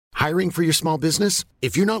Hiring for your small business?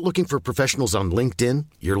 If you're not looking for professionals on LinkedIn,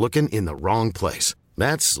 you're looking in the wrong place.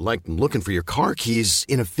 That's like looking for your car keys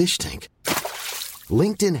in a fish tank.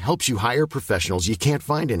 LinkedIn helps you hire professionals you can't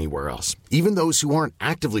find anywhere else, even those who aren't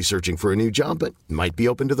actively searching for a new job but might be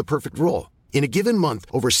open to the perfect role. In a given month,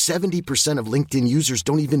 over 70% of LinkedIn users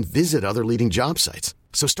don't even visit other leading job sites.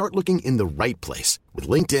 So start looking in the right place. With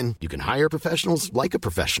LinkedIn, you can hire professionals like a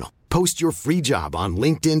professional. Post your free job on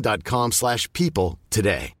linkedin.com/people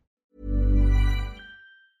today.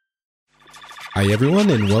 Hi everyone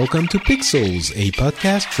and welcome to Pixels, a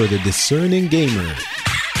podcast for the discerning gamer.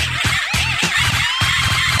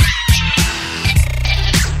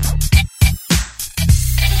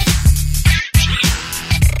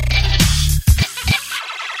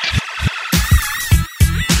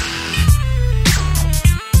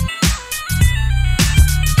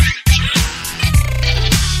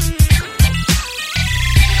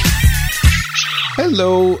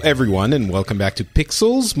 Hello everyone and welcome back to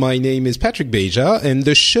Pixels. My name is Patrick Beja and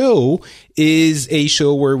the show is a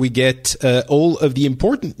show where we get all of the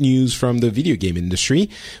important news from the video game industry.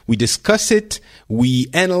 We discuss it, we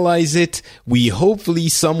analyze it, we hopefully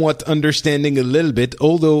somewhat understanding a little bit,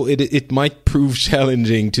 although it might prove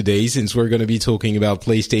challenging today since we're going to be talking about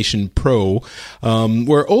PlayStation Pro.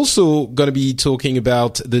 We're also going to be talking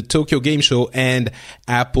about the Tokyo Game Show and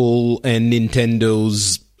Apple and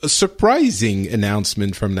Nintendo's a surprising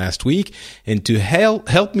announcement from last week, and to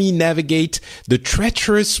help me navigate the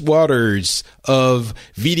treacherous waters of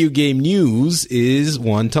video game news is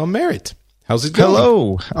one Tom Merritt. How's it going?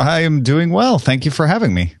 Hello, I am doing well. Thank you for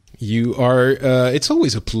having me. You are, it's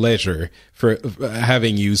always a pleasure for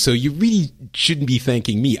having you, so you really shouldn't be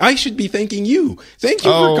thanking me. I should be thanking you. Thank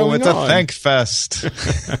you for coming on. Oh, it's a thank fest.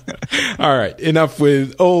 All right, enough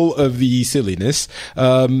with all of the silliness.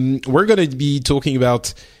 We're going to be talking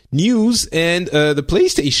about news and the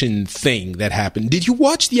PlayStation thing that happened. Did you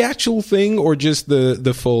watch the actual thing or just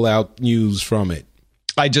the Fallout news from it?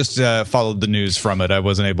 I just followed the news from it. I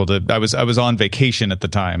wasn't able to. I was on vacation at the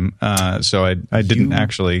time, so I didn't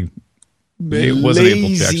actually. It wasn't able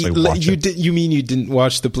to actually watch it. You mean you didn't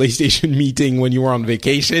watch the PlayStation meeting when you were on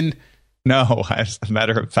vacation? No, as a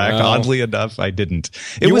matter of fact, oddly enough, I didn't.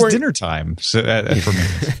 It was dinner time for me.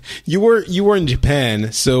 You were in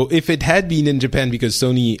Japan, so if it had been in Japan, because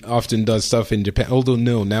Sony often does stuff in Japan, although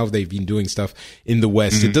no, now they've been doing stuff in the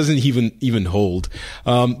West, It doesn't even hold.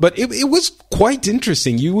 But it was quite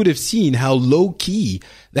interesting. You would have seen how low key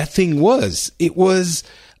that thing was. It was.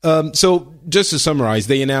 So just to summarize,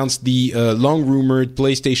 they announced the long-rumored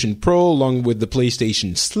PlayStation Pro along with the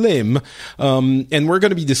PlayStation Slim. And we're going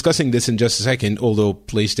to be discussing this in just a second, although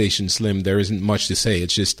PlayStation Slim, there isn't much to say.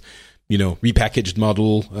 It's just, repackaged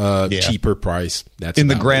model, cheaper price. That's in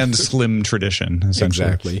the grand Slim tradition, essentially.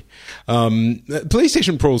 Exactly.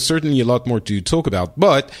 PlayStation Pro is certainly a lot more to talk about,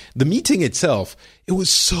 but the meeting itself, it was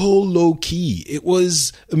so low-key. It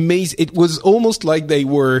was amazing. It was almost like they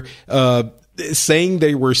were saying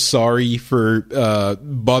they were sorry for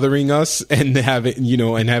bothering us and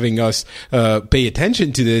having us pay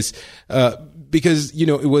attention to this because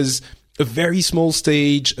it was a very small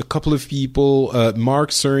stage, a couple of people,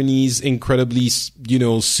 Mark Cerny's incredibly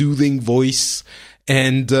soothing voice,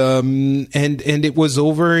 and it was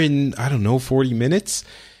over in 40 minutes,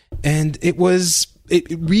 and it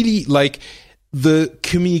really like the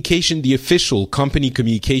communication, the official company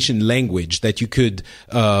communication language that you could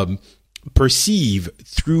perceive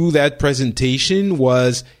through that presentation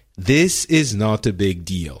was, this is not a big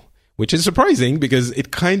deal, which is surprising because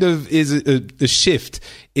it kind of is a shift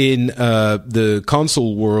in the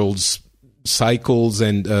console world's cycles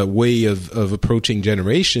and way of approaching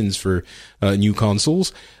generations for new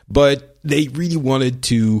consoles. But they really wanted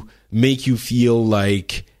to make you feel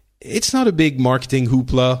like it's not a big marketing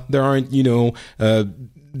hoopla. There aren't,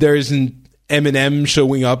 there isn't Eminem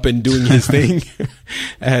showing up and doing his thing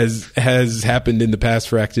as has happened in the past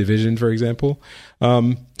for Activision, for example.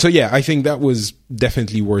 So yeah, I think that was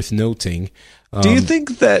definitely worth noting. Do you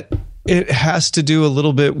think that it has to do a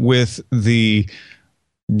little bit with the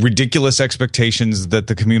ridiculous expectations that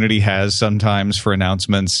the community has sometimes for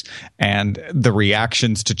announcements and the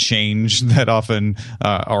reactions to change that often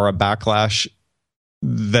are a backlash,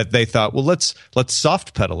 that they thought, well, let's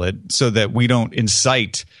soft pedal it so that we don't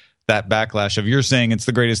incite that backlash of, you're saying it's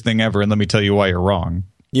the greatest thing ever, and let me tell you why you're wrong.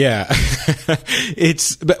 Yeah, I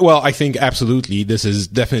think absolutely this is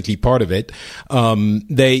definitely part of it.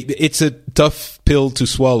 It's a tough pill to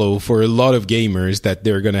swallow for a lot of gamers that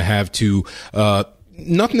they're going to have to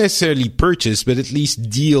not necessarily purchase, but at least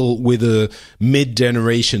deal with a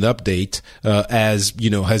mid-generation update, as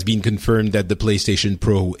has been confirmed that the PlayStation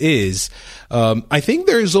Pro is. I think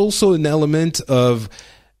there's also an element of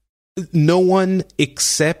no one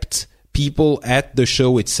except people at the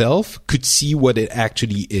show itself could see what it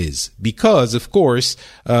actually is, because of course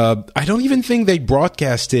I don't even think they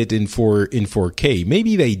broadcast it in 4K.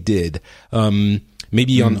 Maybe they did,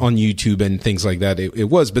 maybe on YouTube and things like that it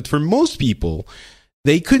was, but for most people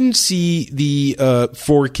they couldn't see the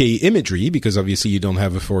 4K imagery, because obviously you don't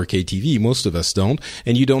have a 4K TV, most of us don't,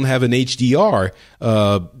 and you don't have an HDR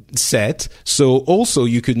set, so also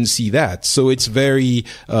you couldn't see that. So it's very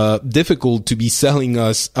difficult to be selling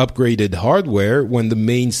us upgraded hardware when the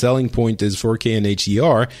main selling point is 4K and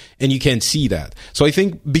HDR, and you can't see that. So I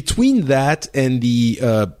think between that and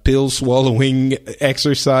the pill swallowing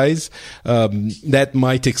exercise, that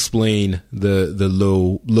might explain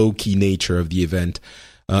the low key nature of the event.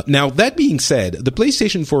 Now, that being said, the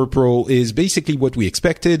PlayStation 4 Pro is basically what we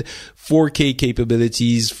expected. 4K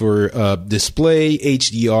capabilities for display,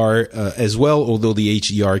 HDR as well, although the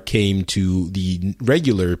HDR came to the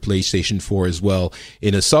regular PlayStation 4 as well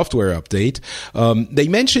in a software update. They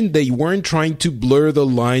mentioned they weren't trying to blur the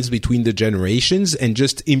lines between the generations and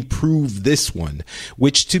just improve this one,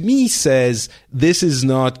 which to me says this is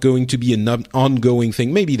not going to be an ongoing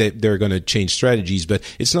thing. Maybe they're going to change strategies, but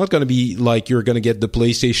it's not going to be like you're going to get the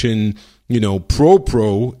PlayStation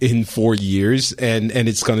Pro in 4 years and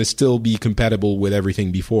it's going to still be compatible with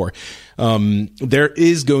everything before. There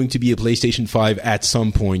is going to be a PlayStation 5 at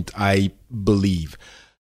some point, I believe.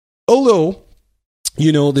 Although,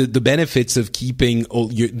 the benefits of keeping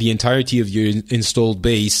the entirety of your installed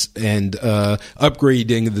base and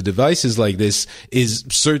upgrading the devices like this is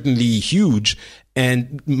certainly huge.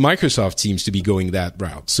 And Microsoft seems to be going that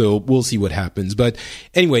route. So we'll see what happens. But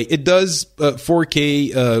anyway, it does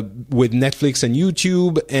 4K with Netflix and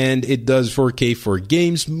YouTube, and it does 4K for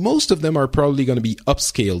games. Most of them are probably going to be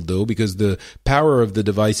upscaled, though, because the power of the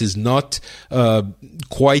device is not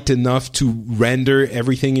quite enough to render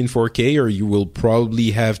everything in 4K, or you will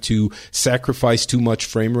probably have to sacrifice too much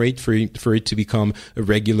frame rate for it to become a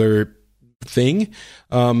regular thing.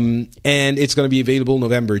 And it's going to be available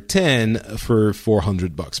November 10 for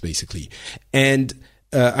 $400 basically. And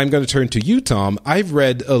I'm going to turn to you, Tom. I've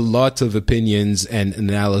read a lot of opinions and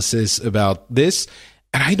analysis about this,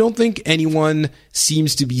 and I don't think anyone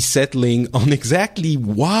seems to be settling on exactly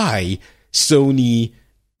why Sony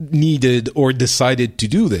needed or decided to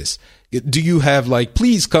do this. Do you have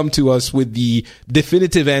please come to us with the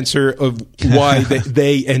definitive answer of why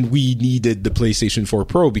they and we needed the PlayStation 4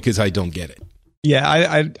 Pro, because I don't get it. Yeah,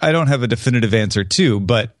 I don't have a definitive answer too,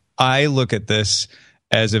 but I look at this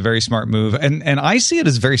as a very smart move, and I see it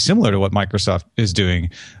as very similar to what Microsoft is doing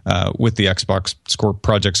with the Xbox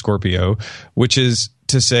Project Scorpio, which is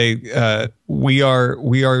to say we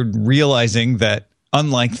are realizing that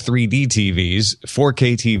unlike 3D TVs,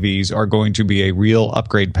 4K TVs are going to be a real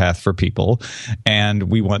upgrade path for people, and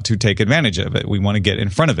we want to take advantage of it. We want to get in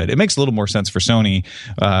front of it. It makes a little more sense for Sony,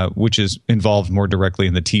 which is involved more directly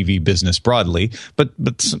in the TV business broadly. But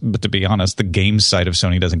to be honest, the games side of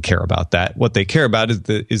Sony doesn't care about that. What they care about is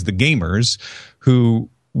the gamers who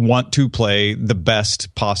want to play the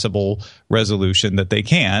best possible resolution that they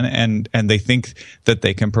can, and they think that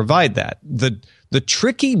they can provide that. The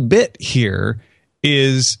tricky bit here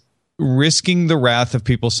is risking the wrath of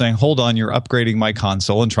people saying, hold on, you're upgrading my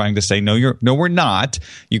console, and trying to say, no, we're not.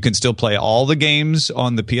 You can still play all the games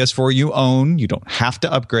on the PS4 you own. You don't have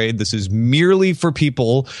to upgrade. This is merely for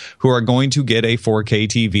people who are going to get a 4K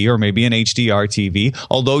TV or maybe an HDR TV,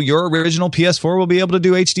 although your original PS4 will be able to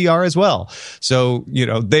do HDR as well. So,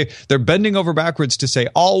 they're bending over backwards to say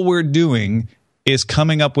all we're doing is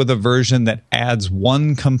coming up with a version that adds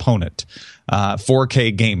one component,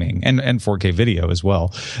 4K gaming and 4K video as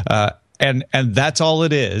well. And that's all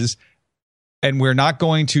it is. And we're not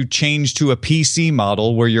going to change to a PC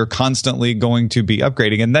model where you're constantly going to be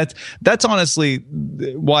upgrading. And that's honestly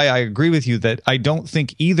why I agree with you that I don't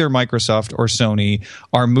think either Microsoft or Sony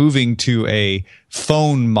are moving to a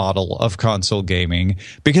phone model of console gaming,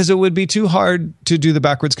 because it would be too hard to do the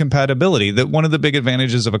backwards compatibility. That one of the big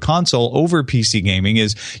advantages of a console over PC gaming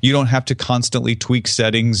is you don't have to constantly tweak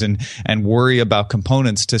settings and worry about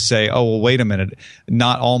components to say, oh, well, wait a minute,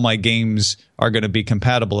 not all my games are going to be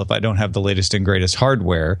compatible if I don't have the latest and greatest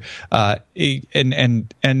hardware. And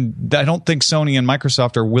I don't think Sony and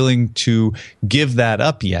Microsoft are willing to give that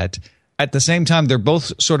up yet. At the same time, they're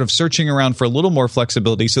both sort of searching around for a little more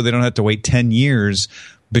flexibility so they don't have to wait 10 years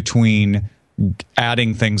between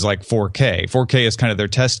adding things like 4K. 4K is kind of their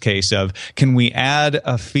test case of, can we add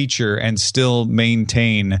a feature and still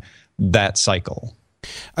maintain that cycle?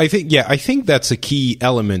 I think that's a key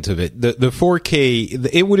element of it. The 4K,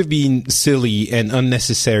 it would have been silly and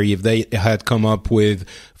unnecessary if they had come up with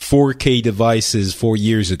 4K devices 4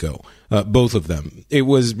 years ago. Both of them. It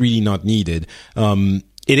was really not needed.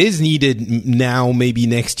 It is needed now, maybe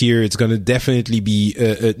next year. It's going to definitely be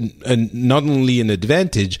not only an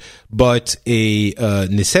advantage, but a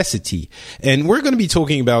necessity. And we're going to be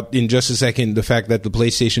talking about in just a second the fact that the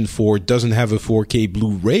PlayStation 4 doesn't have a 4K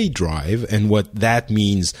Blu-ray drive and what that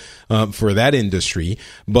means for that industry.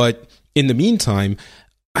 But in the meantime,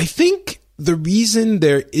 I think the reason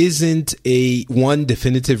there isn't a one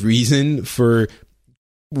definitive reason for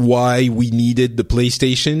why we needed the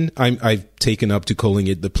PlayStation. I've taken up to calling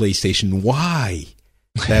it the PlayStation Y.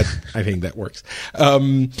 That I think that works.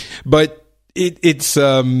 But it's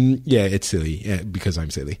silly because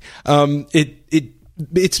I'm silly.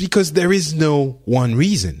 It's because there is no one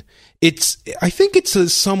reason. I think it's a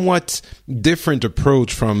somewhat different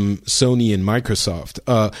approach from Sony and Microsoft.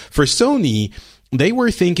 For Sony, they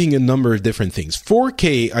were thinking a number of different things.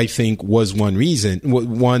 4K, I think, was one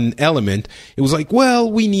element. It was like,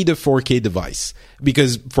 well, we need a 4K device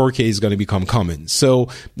because 4K is going to become common. So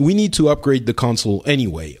we need to upgrade the console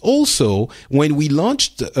anyway. Also, when we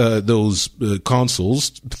launched those consoles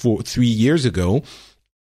 3 years ago,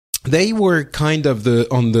 they were kind of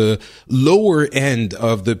on the lower end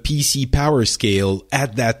of the PC power scale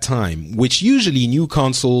at that time, which usually new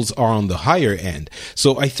consoles are on the higher end.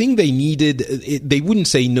 So I think they wouldn't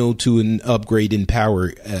say no to an upgrade in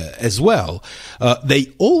power as well.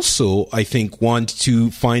 They also, I think, want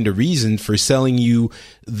to find a reason for selling you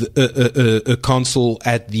a console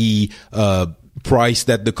at the price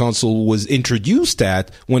that the console was introduced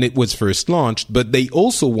at when it was first launched, but they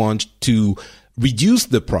also want to reduce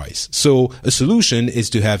the price. So a solution is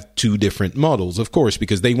to have two different models, of course,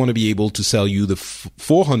 because they want to be able to sell you the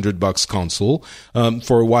 $400 console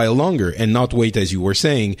for a while longer and not wait, as you were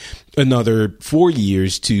saying, another 4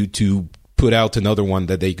 years to put out another one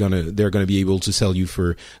that they're gonna be able to sell you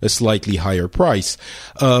for a slightly higher price.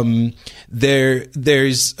 All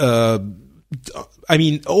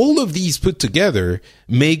of these put together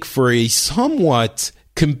make for a somewhat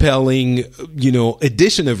compelling,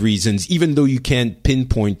 addition of reasons, even though you can't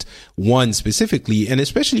pinpoint one specifically. And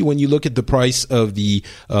especially when you look at the price of the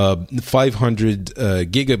 500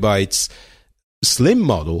 gigabytes slim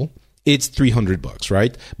model, it's $300,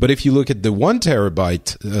 right? But if you look at the 1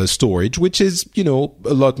 terabyte storage, which is, a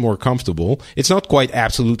lot more comfortable, it's not quite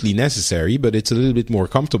absolutely necessary, but it's a little bit more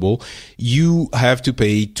comfortable, you have to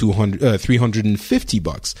pay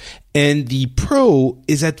 $350. And the Pro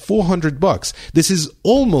is at $400. This is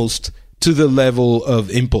almost to the level of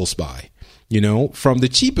impulse buy. From the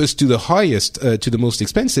cheapest to the highest, to the most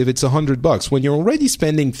expensive, it's $100. When you're already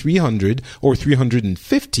spending $300 or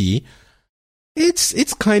 $350,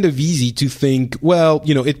 it's kind of easy to think, well,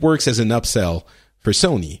 it works as an upsell for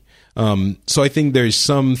Sony. So I think there's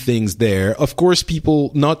some things there. Of course,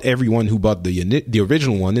 not everyone who bought the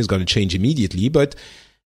original one is going to change immediately, but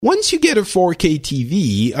once you get a 4K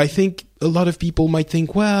TV, I think a lot of people might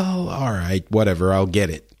think, well, all right, whatever, I'll get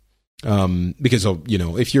it. Because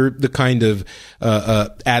if you're the kind of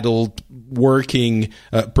adult working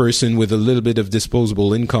person with a little bit of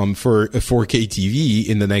disposable income for a 4K TV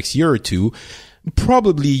in the next year or two,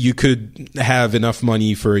 probably you could have enough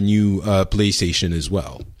money for a new PlayStation as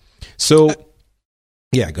well. So,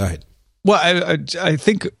 yeah, go ahead. Well, I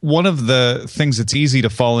think one of the things that's easy to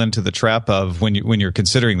fall into the trap of when you're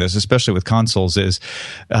considering this, especially with consoles, is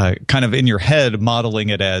kind of in your head modeling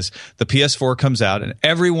it as the PS4 comes out and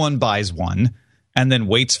everyone buys one and then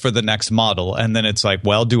waits for the next model. And then it's like,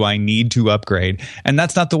 well, do I need to upgrade? And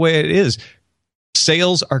that's not the way it is.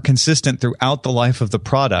 Sales are consistent throughout the life of the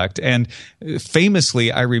product. And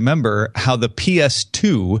famously, I remember how the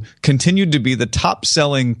PS2 continued to be the top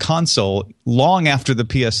selling console long after the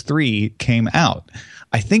PS3 came out.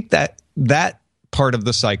 I think that part of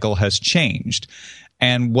the cycle has changed.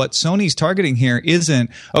 And what Sony's targeting here isn't,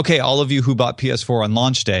 okay, all of you who bought PS4 on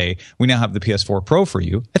launch day, we now have the PS4 Pro for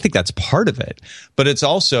you. I think that's part of it. But it's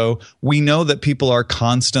also, we know that people are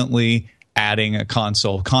constantly adding a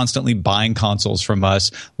console, constantly buying consoles from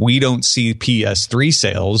us. We don't see PS3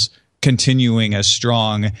 sales continuing as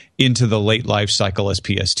strong into the late life cycle as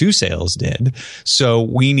PS2 sales did. So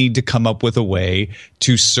we need to come up with a way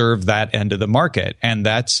to serve that end of the market. And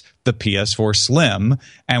that's the PS4 Slim.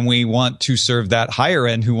 And we want to serve that higher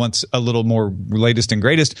end who wants a little more latest and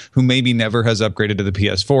greatest, who maybe never has upgraded to the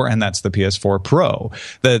PS4. And that's the PS4 Pro.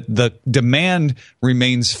 The demand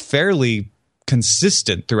remains fairly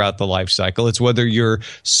consistent throughout the life cycle. It's whether you're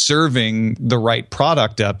serving the right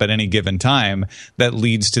product up at any given time that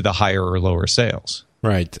leads to the higher or lower sales.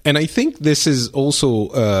 Right. And I think this is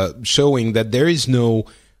also showing that there is no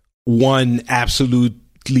one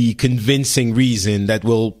absolutely convincing reason that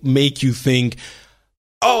will make you think,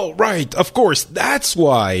 oh, right, of course, that's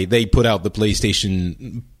why they put out the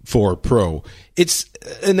PlayStation 4 Pro. It's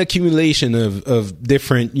an accumulation of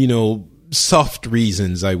different, soft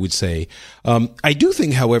reasons, I would say. I do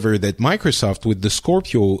think, however, that Microsoft with the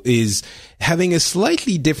Scorpio is having a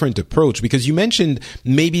slightly different approach, because you mentioned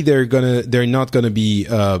maybe they're not gonna be,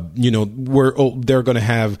 they're gonna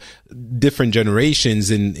have different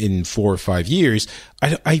generations in 4 or 5 years.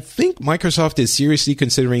 I think Microsoft is seriously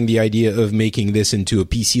considering the idea of making this into a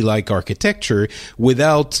PC-like architecture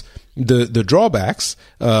without the drawbacks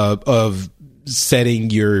of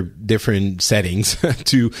setting your different settings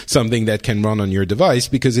to something that can run on your device,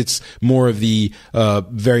 because it's more of the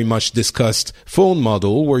very much discussed phone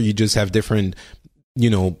model where you just have different,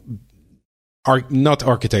 not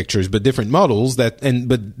architectures, but different models but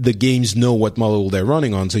the games know what model they're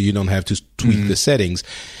running on, so you don't have to tweak the settings.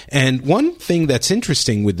 And one thing that's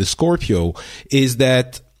interesting with the Scorpio is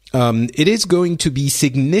that it is going to be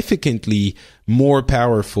significantly more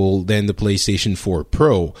powerful than the PlayStation 4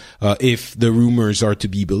 Pro, if the rumors are to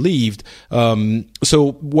be believed.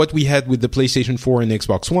 So what we had with the PlayStation 4 and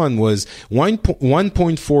Xbox One was 1.4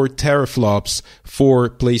 teraflops for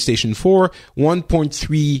PlayStation 4,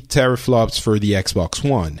 1.3 teraflops for the Xbox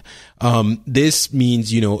One. This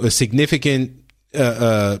means, a significant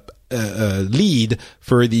lead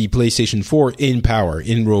for the PlayStation 4 in power,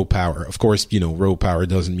 in raw power. Of course, raw power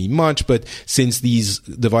doesn't mean much, but since these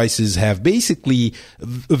devices have basically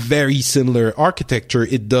a very similar architecture,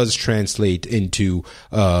 it does translate into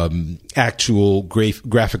actual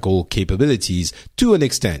graphical capabilities to an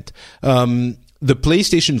extent. The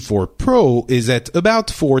PlayStation 4 Pro is at about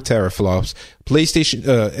 4 teraflops.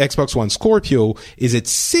 Xbox One Scorpio is at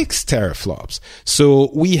 6 teraflops. So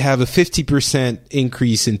we have a 50%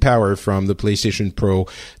 increase in power from the PlayStation Pro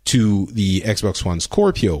to the Xbox One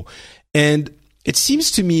Scorpio. And it seems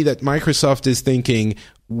to me that Microsoft is thinking,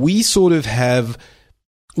 we sort of have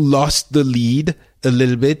lost the lead a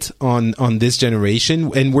little bit on this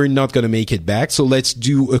generation, and we're not going to make it back. So let's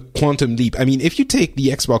do a quantum leap. I mean, if you take the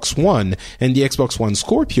Xbox One and the Xbox One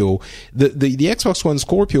Scorpio, the Xbox One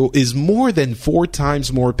Scorpio is more than 4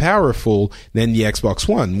 times more powerful than the Xbox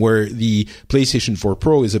One, where the PlayStation 4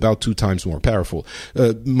 Pro is about 2 times more powerful.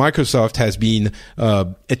 Microsoft has been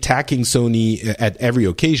attacking Sony at every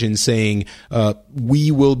occasion, saying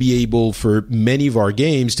we will be able, for many of our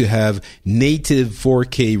games, to have native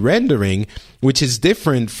 4K rendering, which is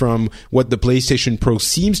different from what the PlayStation Pro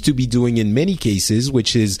seems to be doing in many cases,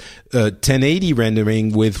 which is 1080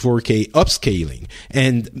 rendering with 4K upscaling.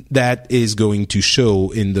 And that is going to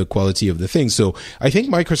show in the quality of the thing. So I think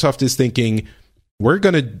Microsoft is thinking, we're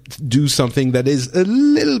going to do something that is a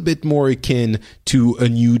little bit more akin to a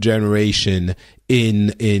new generation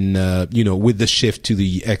with the shift to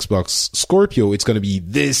the Xbox Scorpio. It's going to be,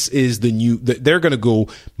 this is the new, they're going to go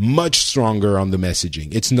much stronger on the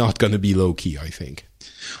messaging. It's not going to be low key, I think.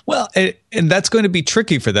 Well, and that's going to be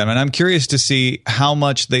tricky for them. And I'm curious to see how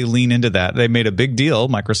much they lean into that. They made a big deal,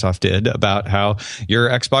 Microsoft did, about how your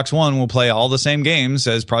Xbox One will play all the same games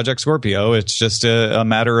as Project Scorpio. It's just a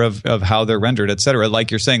matter of how they're rendered, et cetera.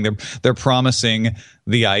 Like you're saying, they're promising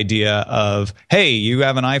the idea of, hey, you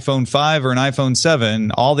have an iPhone 5 or an iPhone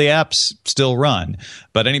 7, all the apps still run.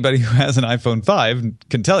 But anybody who has an iPhone 5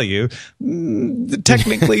 can tell you,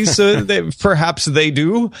 technically, perhaps they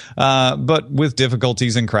do, but with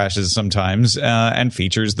difficulties and crashes sometimes, and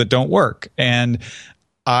features that don't work. And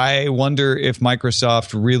I wonder if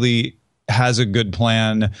Microsoft really has a good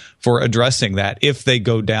plan for addressing that if they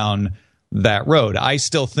go down that road. I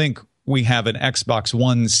still think we have an Xbox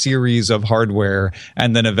One series of hardware,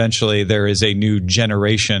 and then eventually there is a new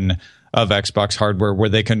generation of Xbox hardware where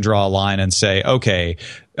they can draw a line and say, okay,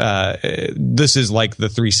 this is like the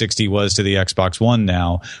 360 was to the Xbox One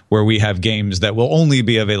now, where we have games that will only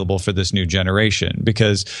be available for this new generation.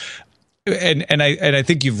 Because, and I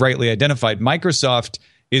think you've rightly identified, Microsoft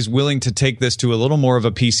is willing to take this to a little more of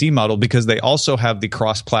a PC model because they also have the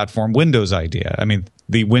cross-platform Windows idea. I mean,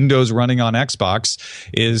 the Windows running on Xbox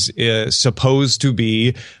is supposed to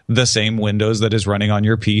be the same Windows that is running on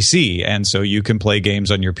your PC. And so you can play games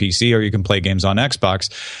on your PC or you can play games on Xbox.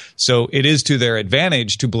 So it is to their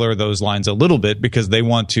advantage to blur those lines a little bit because they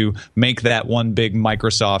want to make that one big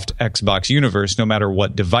Microsoft Xbox universe no matter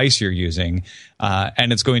what device you're using.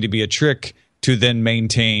 And it's going to be a trick to then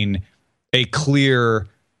maintain a clear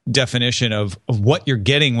definition of what you're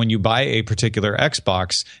getting when you buy a particular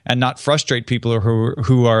Xbox, and not frustrate people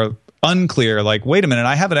who are unclear, like, wait a minute,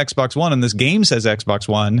 I have an Xbox One and this game says Xbox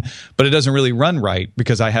One, but it doesn't really run right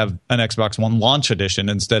because I have an Xbox One launch edition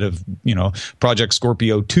instead of, Project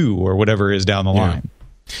Scorpio 2 or whatever is down the line.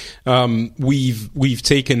 We've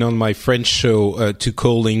taken on my French show to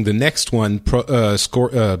calling the next one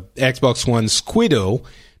Xbox One Squido,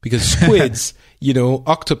 because squids,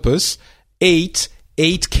 octopus,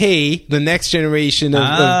 8K, the next generation of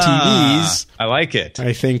TVs. I like it.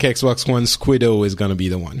 I think Xbox One Squido is going to be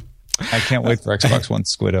the one. I can't wait for Xbox One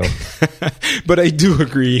Squido. But I do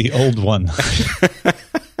agree. The old one.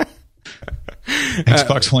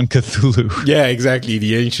 Xbox One Cthulhu. Yeah, exactly.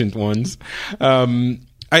 The ancient ones.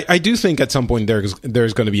 I do think at some point there's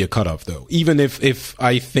going to be a cutoff, though. Even if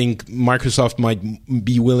I think Microsoft might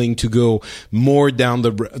be willing to go more down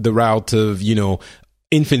the route of,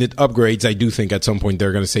 infinite upgrades, I do think at some point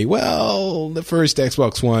they're going to say, well, the first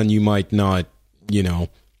Xbox One, you might not,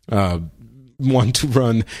 want to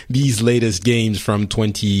run these latest games from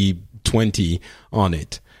 2020 on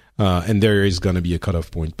it. And there is going to be a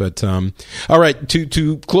cutoff point. But all right,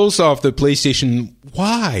 to close off the PlayStation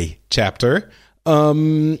Why chapter,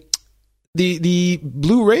 the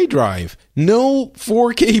Blu-ray drive. No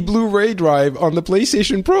 4K Blu-ray drive on the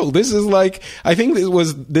PlayStation Pro. This is like, I think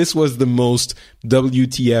this was the most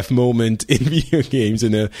WTF moment in video games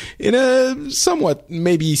in a somewhat,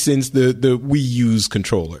 maybe since the Wii U's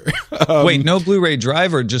controller. Wait, no Blu-ray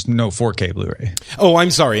drive or just no 4K Blu-ray? Oh, I'm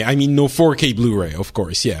sorry. I mean, no 4K Blu-ray, of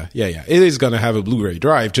course. Yeah. It is going to have a Blu-ray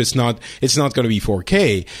drive, it's not going to be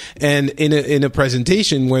 4K. And in a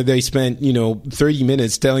presentation where they spent, 30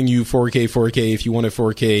 minutes telling you 4K. If you want a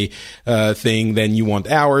 4K thing, then you want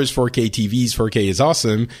hours. 4K TVs, 4K is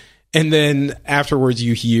awesome. And then afterwards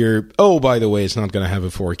you hear, oh, by the way, it's not going to have a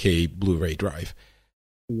 4K Blu-ray drive.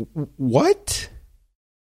 What?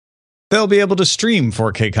 They'll be able to stream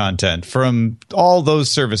 4K content from all those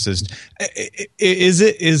services.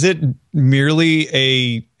 Is it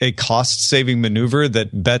merely a cost-saving maneuver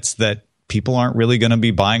that bets that people aren't really going to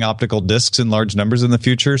be buying optical discs in large numbers in the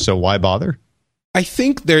future, so why bother? I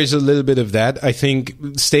think there's a little bit of that. I think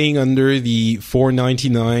staying under the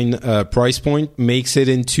 $499 price point makes it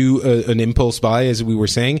into an impulse buy, as we were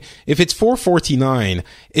saying. If it's $449,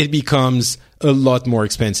 it becomes a lot more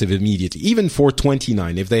expensive immediately. Even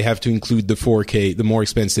 $429 if they have to include the 4K, the more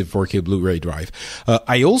expensive 4K Blu-ray drive.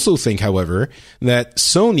 I also think, however, that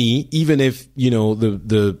Sony, even if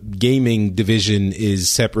the gaming division is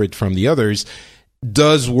separate from the others,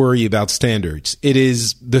 does worry about standards. It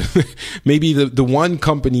is maybe the one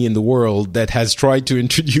company in the world that has tried to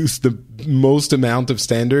introduce the most amount of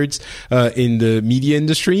standards in the media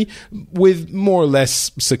industry, with more or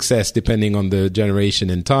less success depending on the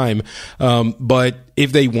generation and time. But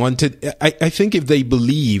if they wanted, I think if they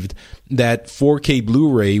believed that 4K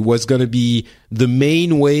Blu-ray was going to be the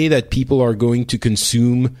main way that people are going to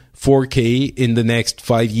consume 4K in the next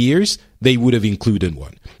 5 years, they would have included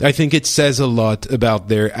one. I think it says a lot about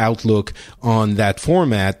their outlook on that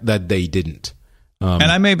format that they didn't. And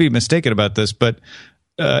I may be mistaken about this, but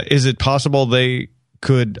is it possible they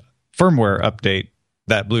could firmware update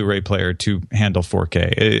that Blu-ray player to handle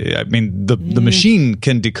 4K? I mean, the machine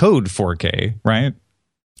can decode 4K, right?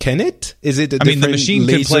 Can it? Is it the machine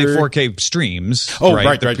can play 4K streams. Oh,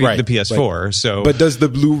 right. The PS4. Right. So, but does the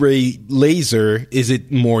Blu-ray laser, is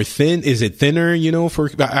it more thin? Is it thinner?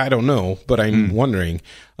 I don't know, but I'm wondering.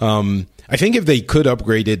 I think if they could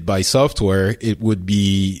upgrade it by software, it would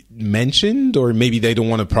be mentioned, or maybe they don't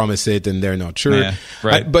want to promise it and they're not sure. Yeah,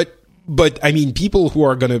 right. But I mean, people who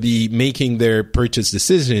are going to be making their purchase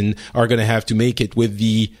decision are going to have to make it with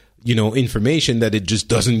the information that it just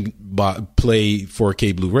doesn't play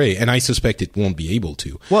 4K Blu-ray, and I suspect it won't be able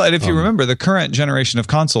to. Well, and if you remember, the current generation of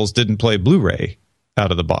consoles didn't play Blu-ray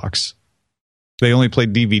out of the box. They only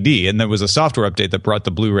played DVD, and there was a software update that brought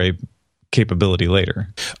the Blu-ray capability later.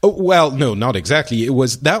 Oh, well, no, not exactly.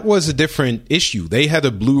 That was a different issue. They had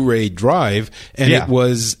a Blu-ray drive, and it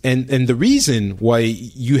was and the reason why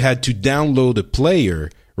you had to download a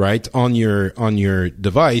player, right, on your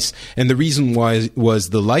device, and the reason why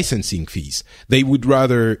was the licensing fees. They would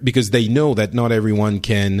rather, because they know that not everyone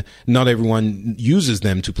uses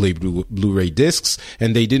them to play Blu-ray discs,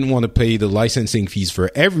 and they didn't want to pay the licensing fees for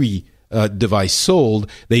every device sold.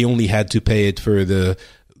 They only had to pay it for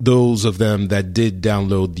those of them that did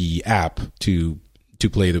download the app to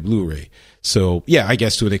play the Blu-ray. So yeah, I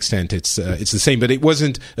guess to an extent it's the same, but it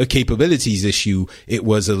wasn't a capabilities issue. It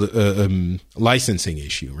was a licensing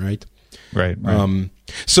issue, right? Right.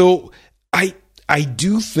 So I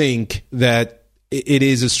do think that it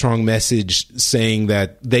is a strong message saying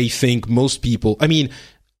that they think most people, I mean,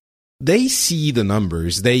 they see the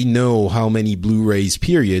numbers. They know how many Blu-rays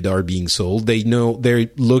period are being sold. They know they're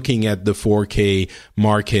looking at the 4K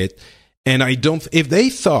market. And if they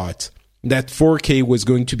thought that 4K was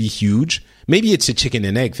going to be huge, maybe it's a chicken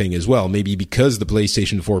and egg thing as well. Maybe because the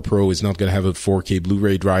PlayStation 4 Pro is not going to have a 4K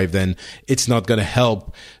Blu-ray drive, then it's not going to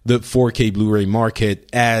help the 4K Blu-ray market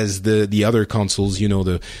as the other consoles. You know,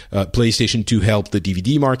 the PlayStation 2 helped the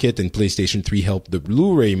DVD market and PlayStation 3 helped the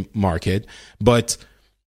Blu-ray market. But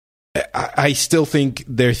I still think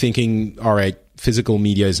they're thinking, all right, physical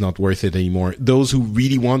media is not worth it anymore. Those who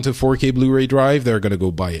really want a 4K Blu-ray drive, they're going to go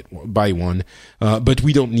buy one. But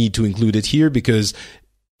we don't need to include it here because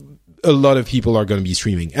a lot of people are going to be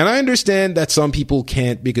streaming. And I understand that some people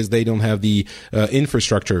can't because they don't have the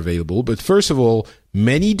infrastructure available. But first of all,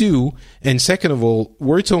 many do. And second of all,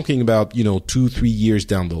 we're talking about, 2-3 years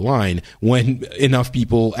down the line when enough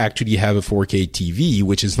people actually have a 4K TV,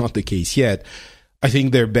 which is not the case yet. I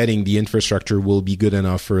think they're betting the infrastructure will be good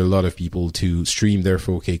enough for a lot of people to stream their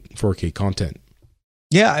 4K content.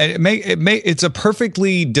 Yeah, it's a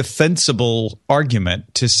perfectly defensible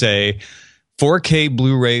argument to say 4K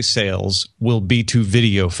Blu-ray sales will be to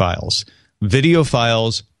video files. Video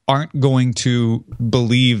files aren't going to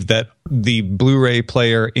believe that the Blu-ray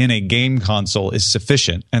player in a game console is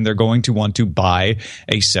sufficient, and they're going to want to buy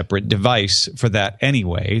a separate device for that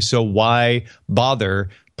anyway. So why bother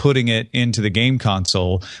putting it into the game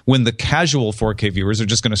console when the casual 4K viewers are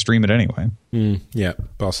just going to stream it anyway? Yeah,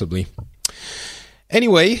 possibly.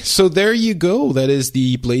 Anyway, so there you go. That is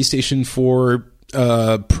the PlayStation 4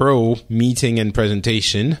 Pro meeting and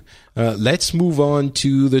presentation. Let's move on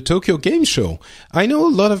to the Tokyo Game Show. I know a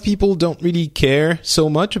lot of people don't really care so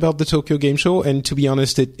much about the Tokyo Game Show, and to be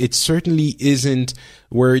honest, it certainly isn't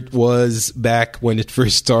where it was back when it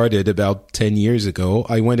first started about 10 years ago.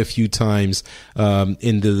 I went a few times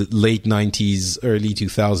in the late 90s, early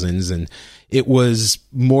 2000s, and it was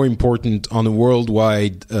more important on a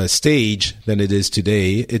worldwide stage than it is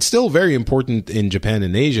today. It's still very important in Japan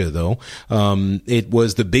and Asia, though. It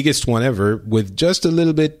was the biggest one ever, with just a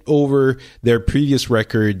little bit over their previous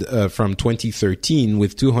record from 2013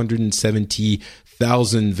 with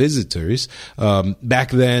 270,000 visitors.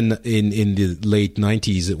 Back then, in the late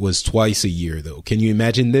 90s, it was twice a year, though. Can you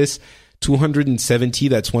imagine this? 270,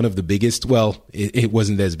 that's one of the biggest. Well, it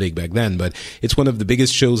wasn't as big back then, but it's one of the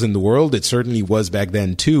biggest shows in the world. It certainly was back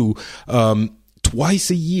then too.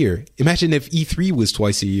 Twice a year. Imagine if E3 was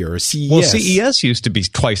twice a year, or CES. Well, CES used to be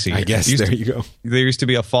twice a year. I guess, there you go. There used to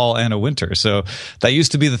be a fall and a winter. So that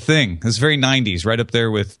used to be the thing. It's very 90s, right up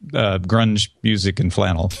there with grunge music and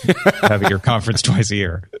flannel, having your conference twice a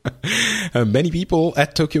year. Many people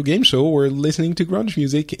at Tokyo Game Show were listening to grunge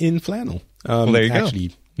music in flannel. Well, there you actually,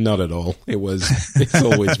 go. Not at all. It's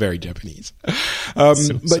always very Japanese.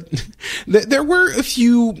 But there were a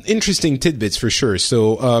few interesting tidbits for sure.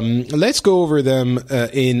 So let's go over them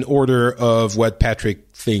in order of what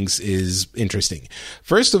Patrick thinks is interesting.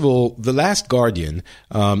 First of all, The Last Guardian.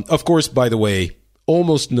 Of course, by the way,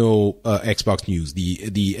 almost no Xbox news.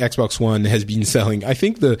 The Xbox One has been selling, I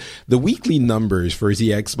think the weekly numbers for the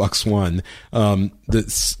Xbox One, the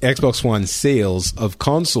Xbox One sales of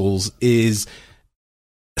consoles is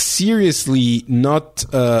seriously not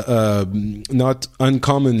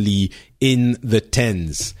uncommonly in the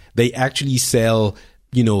tens. They actually sell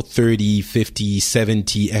 30, 50,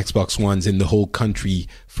 70 Xbox Ones in the whole country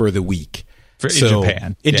for the week. In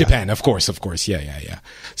Japan. In Japan, of course. Yeah.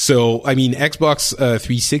 So, I mean, Xbox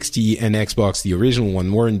 360 and Xbox, the original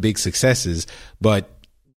one, weren't big successes, but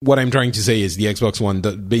what I'm trying to say is the Xbox One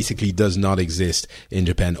basically does not exist in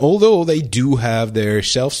Japan, although they do have their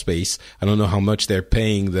shelf space. I don't know how much they're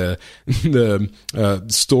paying the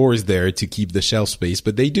stores there to keep the shelf space,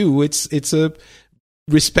 but they do. It's a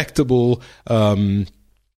respectable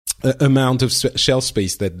amount of shelf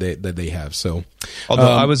space that they have. So,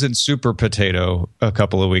 although I was in Super Potato a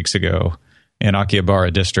couple of weeks ago in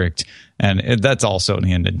Akihabara district, and that's all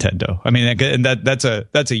Sony and Nintendo. I mean, and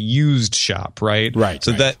that's a used shop, right? Right.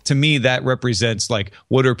 So that, to me, that represents like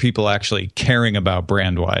what are people actually caring about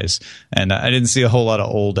brand wise. And I didn't see a whole lot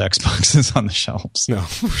of old Xboxes on the shelves. No,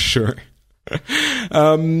 for sure.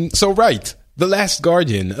 So right, The Last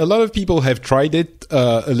Guardian. A lot of people have tried it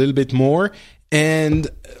a little bit more. And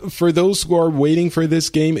for those who are waiting for this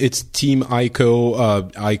game, it's Team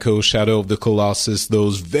Ico, Shadow of the Colossus,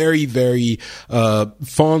 those very, very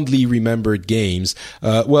fondly remembered games.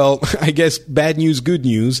 Well, I guess bad news, good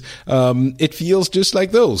news. It feels just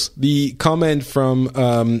like those. The comment from,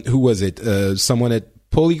 who was it? Someone at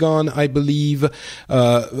Polygon, I believe.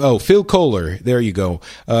 Phil Kohler, there you go,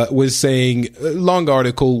 was saying, long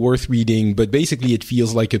article, worth reading, but basically it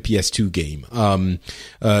feels like a PS2 game.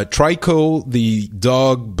 Trico, the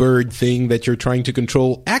dog bird thing that you're trying to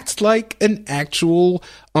control, acts like an actual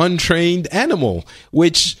untrained animal,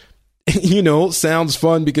 which, sounds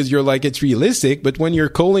fun because you're like, it's realistic, but when you're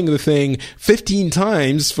calling the thing 15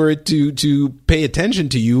 times for it to pay attention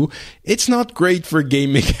to you, it's not great for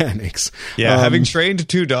game mechanics. Yeah, having trained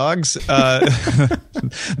two dogs,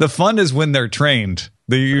 the fun is when they're trained.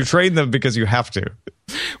 You train them because you have to.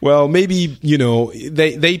 Well, maybe,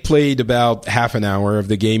 they played about half an hour of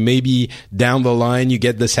the game. Maybe down the line you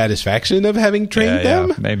get the satisfaction of having trained them.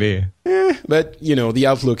 Yeah, maybe. But, the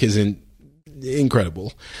outlook isn't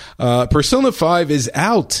incredible. Persona 5 is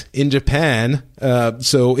out in Japan,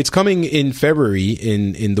 so it's coming in February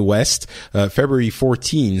in the West, February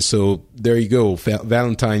 14. So there you go,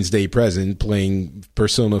 Valentine's Day present, playing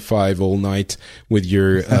Persona 5 all night with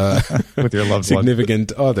your with your loved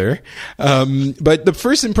significant other. But the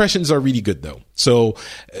first impressions are really good, though. So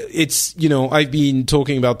it's, I've been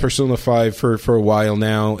talking about Persona 5 for a while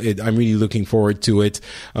now. I'm really looking forward to it.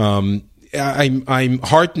 I'm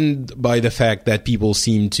heartened by the fact that people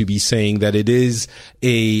seem to be saying that it is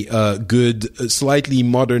a good, slightly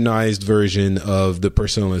modernized version of the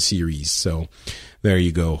Persona series. So there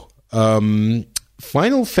you go.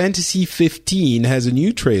 Final Fantasy 15 has a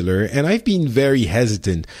new trailer, and I've been very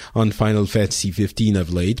hesitant on Final Fantasy 15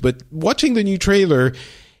 of late, but watching the new trailer,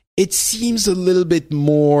 it seems a little bit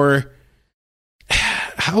more,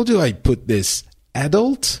 how do I put this,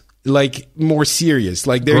 adult? Like more serious,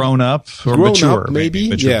 like they're grown up or mature,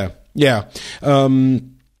 maybe. Mature. Yeah.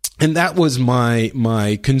 And that was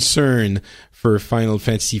my concern for Final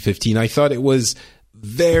Fantasy 15. I thought it was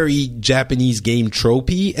very Japanese game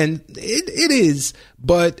tropey, and it is,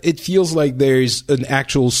 but it feels like there's an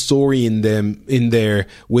actual story in there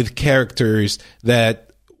with characters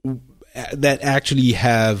that actually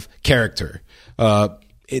have character.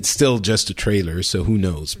 It's still just a trailer, so who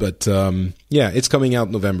knows? But it's coming out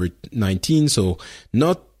November 19, so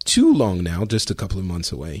not too long now, just a couple of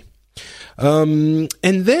months away. And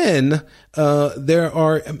then there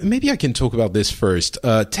are, maybe I can talk about this first.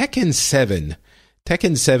 Tekken 7.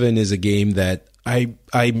 Tekken 7 is a game that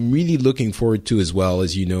I'm really looking forward to as well,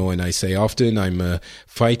 as you know, and I say often I'm a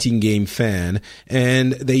fighting game fan.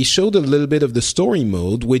 And they showed a little bit of the story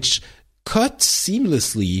mode, which cuts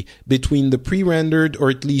seamlessly between the pre-rendered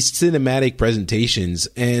or at least cinematic presentations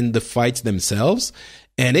and the fights themselves,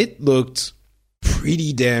 and it looked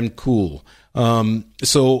pretty damn cool.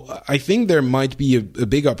 So I think there might be a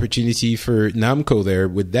big opportunity for Namco there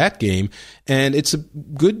with that game, and it's a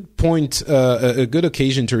good point, a good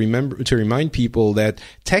occasion to remind people that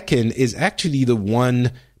Tekken is actually the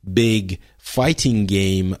one big fighting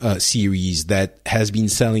game series that has been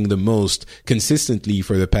selling the most consistently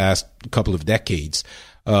for the past couple of decades.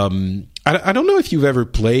 I don't know if you've ever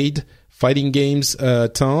played fighting games,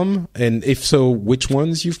 Tom, and if so, which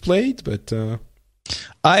ones you've played, but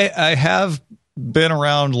I have been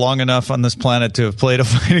around long enough on this planet to have played a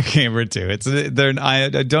fighting game or two. I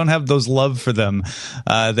don't have those love for them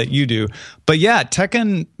that you do. But yeah,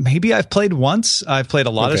 Tekken, maybe I've played once. I've played a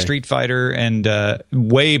lot of Street Fighter, and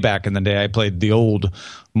way back in the day, I played the old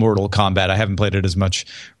Mortal Kombat. I haven't played it as much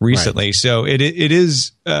recently. Right. So it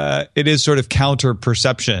is sort of counter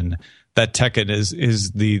perception that Tekken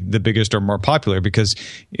is the biggest or more popular, because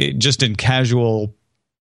just in casual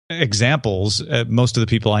examples, most of the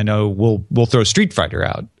people I know will throw Street Fighter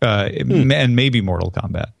out and maybe Mortal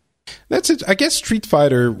Kombat. That's it. I guess Street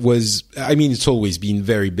Fighter it's always been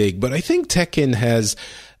very big, but I think Tekken has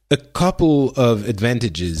a couple of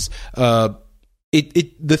advantages. The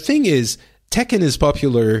thing is, Tekken is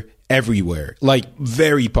popular everywhere, like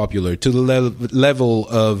very popular, to the level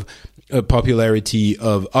of popularity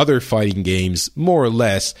of other fighting games, more or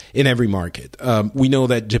less, in every market. We know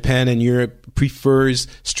that Japan and Europe prefers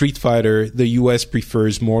Street Fighter. The US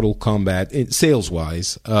prefers Mortal Kombat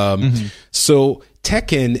sales-wise. So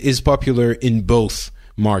Tekken is popular in both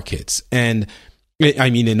markets, and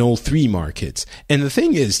in all three markets. And the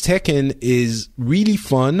thing is, Tekken is really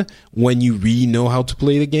fun when you really know how to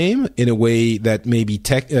play the game in a way that maybe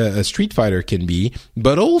a Street Fighter can be,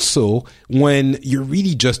 but also when you're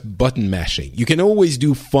really just button mashing. You can always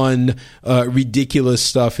do fun, ridiculous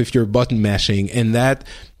stuff if you're button mashing, and that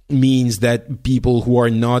means that people who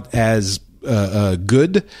are not as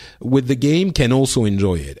good with the game can also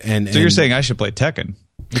enjoy it. So you're saying I should play Tekken?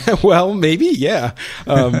 Well, maybe, yeah.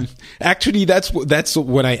 Actually, that's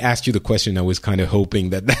when I asked you the question, I was kind of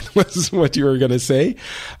hoping that was what you were going to say.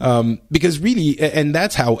 Because really, and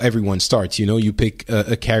that's how everyone starts, you pick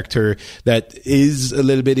a character that is a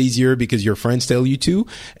little bit easier because your friends tell you to.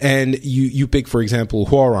 And you pick, for example,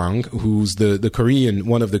 Hwoarang, who's the Korean,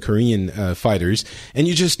 one of the Korean fighters, and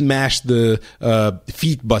you just mash the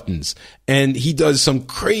feet buttons. And he does some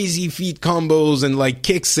crazy feet combos and like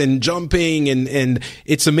kicks and jumping and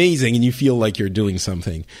it's amazing and you feel like you're doing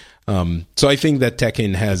something. So I think that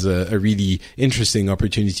Tekken has a really interesting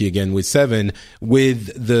opportunity again with 7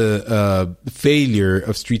 with the failure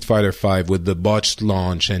of Street Fighter 5 with the botched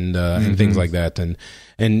launch and things like that. And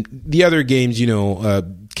the other games,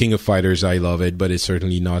 King of Fighters, I love it, but it's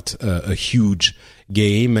certainly not a huge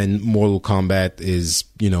game. And Mortal Kombat is,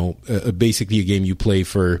 basically a game you play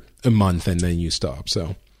for a month and then you stop.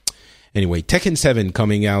 So anyway, Tekken 7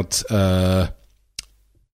 coming out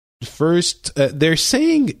first. They're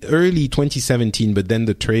saying early 2017, but then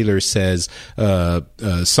the trailer says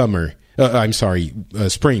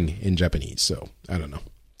spring in Japanese. So I don't know.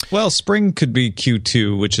 Well, spring could be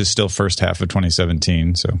Q2, which is still first half of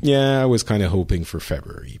 2017. So yeah, I was kind of hoping for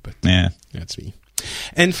February, but yeah, that's me.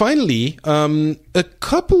 And finally, a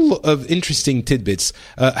couple of interesting tidbits.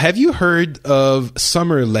 Have you heard of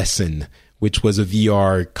Summer Lesson, which was a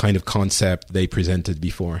VR kind of concept they presented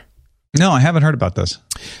before? No, I haven't heard about this.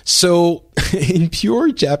 So in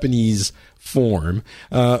pure Japanese form,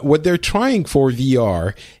 what they're trying for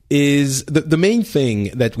VR is the main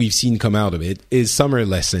thing that we've seen come out of it is Summer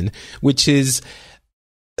Lesson, which is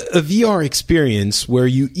a VR experience where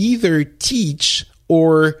you either teach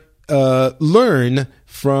or learn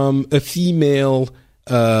from a female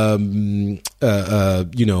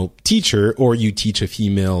teacher, or you teach a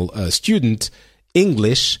female student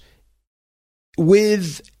English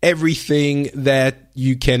with everything that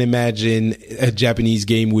you can imagine a Japanese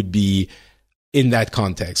game would be in that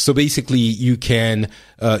context. So basically you can,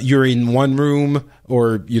 you're in one room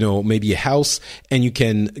or, maybe a house, and you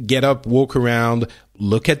can get up, walk around,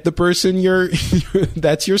 look at the person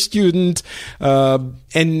that's your student.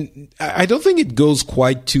 And I don't think it goes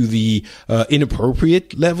quite to the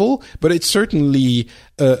inappropriate level, but it's certainly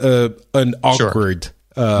an awkward. Sure.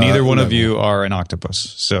 Neither one of you are an octopus,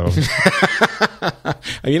 so. I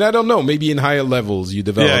mean, I don't know. Maybe in higher levels you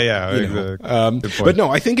develop. But no,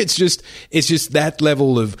 I think it's just that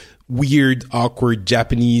level of weird, awkward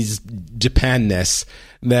Japanese Japanness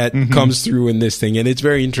that comes through in this thing, and it's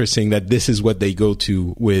very interesting that this is what they go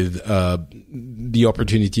to with the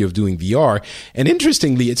opportunity of doing VR. And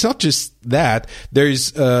interestingly, it's not just that.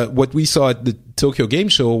 There's what we saw at the Tokyo Game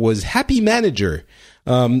Show was Happy Manager.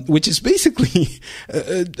 Which is basically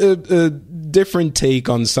a different take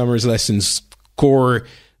on Summer's Lesson's core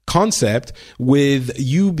concept, with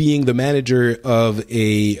you being the manager of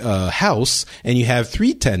a house, and you have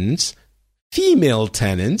 3 tenants, female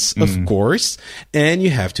tenants, of course, and you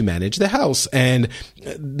have to manage the house. And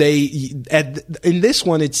in this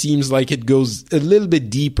one, it seems like it goes a little bit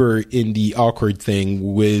deeper in the awkward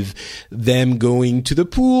thing with them going to the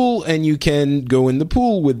pool, and you can go in the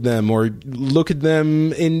pool with them or look at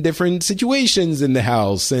them in different situations in the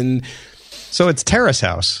house. And so it's Terrace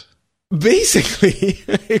House. Basically,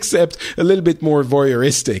 except a little bit more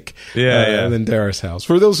voyeuristic than Terrace House.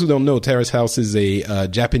 For those who don't know, Terrace House is a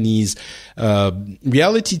Japanese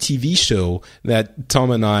reality TV show that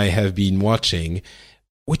Tom and I have been watching,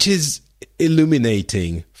 which is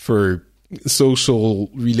illuminating for social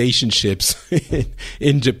relationships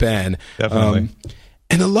in Japan. Definitely.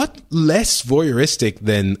 And a lot less voyeuristic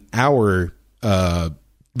than our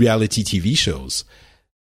reality TV shows.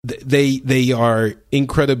 They are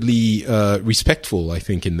incredibly respectful, I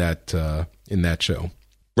think, in that show.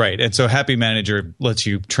 Right, and so Happy Manager lets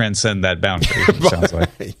you transcend that boundary. It sounds like,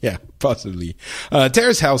 yeah, possibly.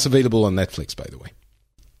 Terrace House available on Netflix, by the way.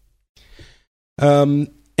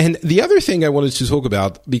 And the other thing I wanted to talk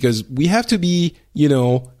about, because we have to be,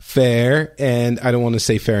 fair, and I don't want to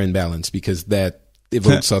say fair and balanced because that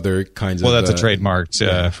evokes other kinds of. Well, that's a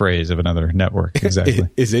trademarked phrase of another network. Exactly.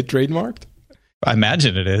 Is it trademarked? I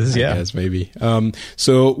imagine it is, yeah. Yes, maybe.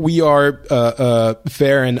 So we are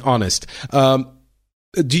fair and honest.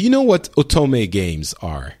 Do you know what otome games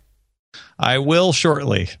are? I will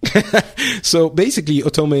shortly. So basically,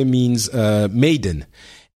 otome means maiden.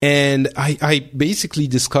 And I basically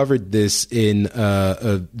discovered this in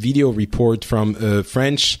a video report from a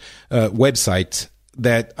French website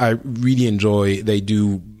that I really enjoy. They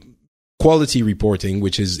do quality reporting,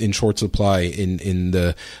 which is in short supply in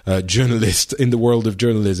the in the world of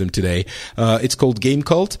journalism today. It's called Game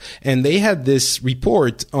Cult, and they had this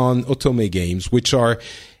report on otome games, which are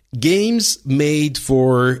games made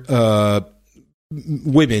for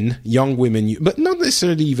women, young women, but not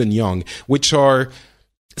necessarily even young, which are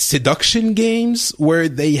seduction games where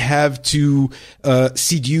they have to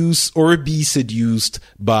seduce or be seduced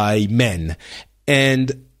by men.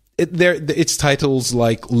 And it's titles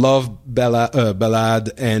like Love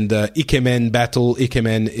Ballad and Ikemen Battle.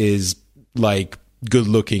 Ikemen is like good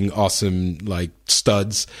looking, awesome, like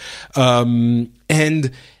studs.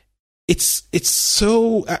 And it's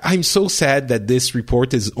so, I'm so sad that this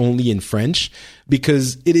report is only in French,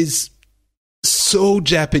 because it is so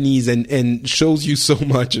Japanese and shows you so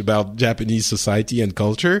much about Japanese society and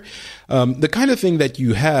culture. The kind of thing that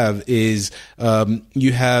you have is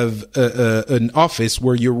you have an office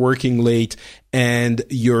where you're working late, and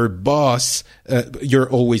your boss, you're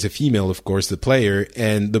always a female, of course, the player,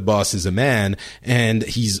 and the boss is a man, and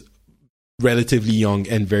he's relatively young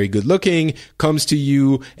and very good looking, comes to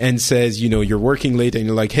you and says, you're working late, and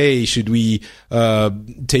you're like, hey, should we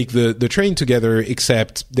take the train together,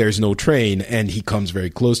 except there's no train. And he comes very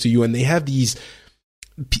close to you, and they have these,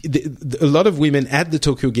 a lot of women at the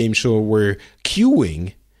Tokyo Game Show were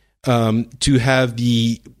queuing to have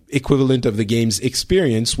the equivalent of the game's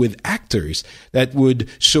experience with actors that would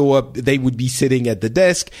show up. They would be sitting at the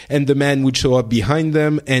desk, and the man would show up behind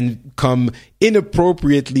them and come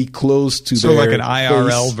inappropriately close to their like an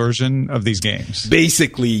IRL face. version of these games.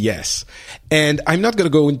 Basically, yes. And I'm not going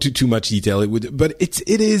to go into too much detail. But it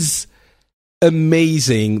is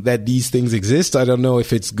amazing that these things exist. I don't know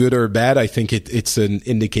if it's good or bad. I think it's an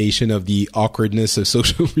indication of the awkwardness of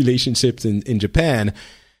social relationships in Japan.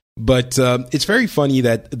 But it's very funny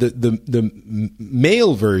that the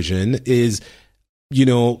male version is,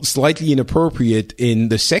 slightly inappropriate in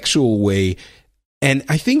the sexual way. And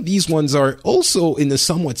I think these ones are also in a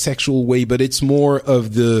somewhat sexual way, but it's more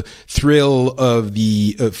of the thrill of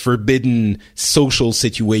the forbidden social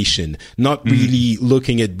situation, not really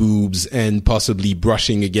looking at boobs and possibly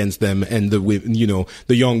brushing against them, and the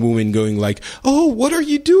young woman going like, oh, what are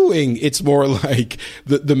you doing? It's more like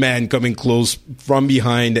the man coming close from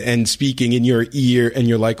behind and speaking in your ear, and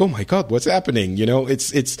you're like, oh my God, what's happening?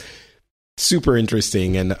 It's super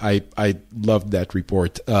interesting, and I loved that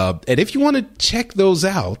report. And if you want to check those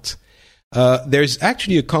out, there's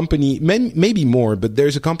actually a company, maybe more, but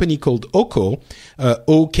there's a company called Okko,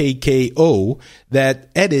 OKKO, that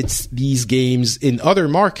edits these games in other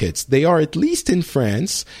markets. They are at least in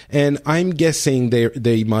France, and I'm guessing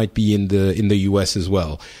they might be in the US as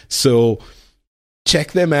well. So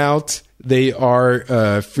check them out. They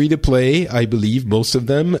are free to play, I believe, most of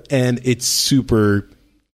them, and it's super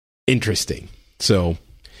interesting. So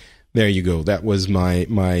there you go. That was my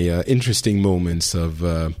interesting moments of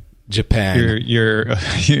Japan. Your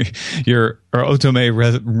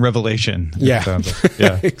otome revelation. Yeah,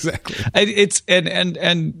 yeah, exactly. It's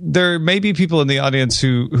and there may be people in the audience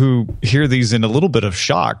who hear these in a little bit of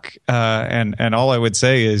shock. And all I would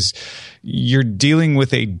say is, you're dealing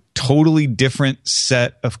with a totally different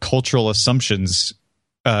set of cultural assumptions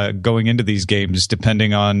going into these games,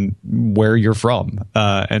 depending on where you're from.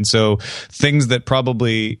 And so things that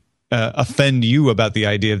probably offend you about the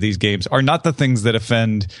idea of these games are not the things that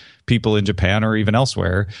offend people in Japan or even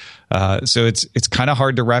elsewhere. So it's kind of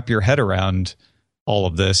hard to wrap your head around all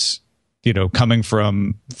of this, coming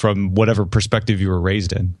from whatever perspective you were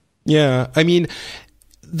raised in. Yeah. I mean,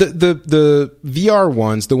 the VR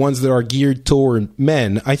ones, the ones that are geared toward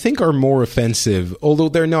men, I think are more offensive, although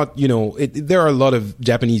they're not, there are a lot of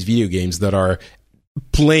Japanese video games that are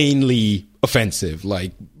plainly offensive,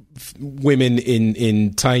 like women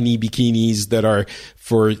in tiny bikinis that are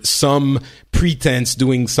for some pretense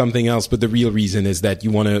doing something else, but the real reason is that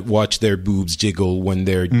you want to watch their boobs jiggle when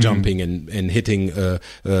they're jumping and hitting a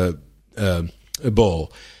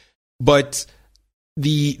ball. But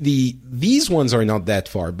these ones are not that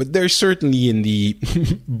far, but they're certainly in the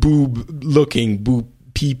boob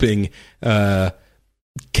peeping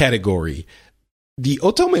category. The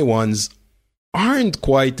otome ones aren't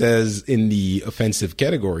quite as in the offensive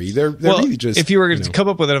category. They're really just, if you were to come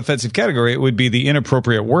up with an offensive category, it would be the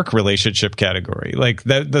inappropriate work relationship category. Like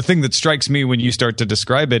the thing that strikes me when you start to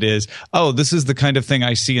describe it is, oh, this is the kind of thing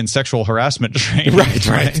I see in sexual harassment training.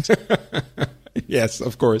 Right. Yes,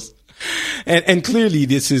 of course. And clearly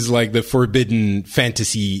this is like the forbidden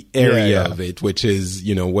fantasy area of it, which is,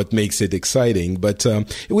 what makes it exciting. But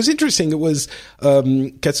it was interesting. It was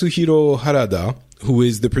Katsuhiro Harada, who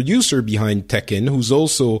is the producer behind Tekken, who's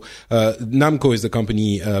also Namco is the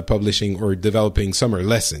company publishing or developing Summer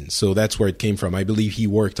Lesson. So that's where it came from. I believe he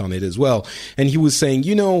worked on it as well. And he was saying,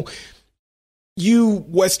 you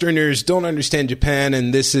Westerners don't understand Japan,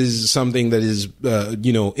 and this is something that is,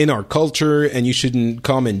 in our culture, and you shouldn't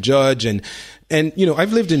come and judge. And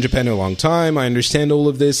I've lived in Japan a long time. I understand all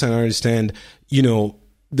of this, and I understand,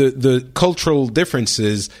 the cultural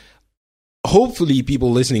differences. Hopefully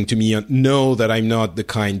people listening to me know that I'm not the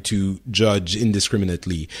kind to judge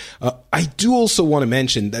indiscriminately. I do also want to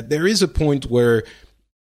mention that there is a point where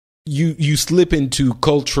you slip into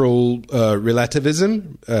cultural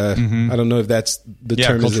relativism. I don't know if that's the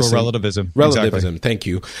term. Cultural relativism. Relativism. Exactly. Thank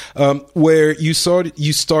you. Where you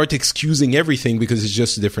start excusing everything because it's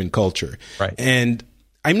just a different culture. Right. And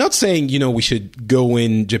I'm not saying we should go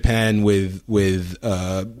in Japan with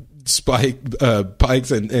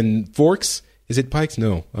pikes and forks. Is it pikes?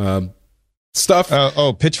 No. Stuff.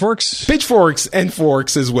 Pitchforks and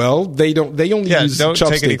forks as well. They only use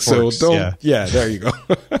chopsticks, so don't. Yeah, there you go.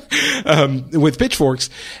 With pitchforks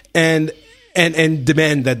and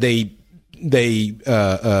demand that they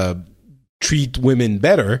treat women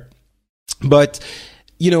better, but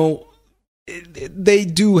they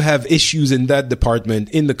do have issues in that department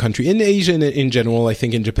in the country, in Asia in general, I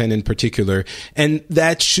think in Japan in particular, and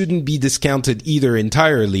that shouldn't be discounted either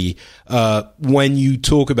entirely when you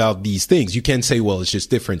talk about these things. You can't say, well, it's just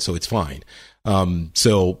different, so it's fine.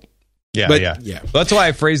 Yeah. That's why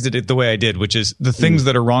I phrased it the way I did, which is the things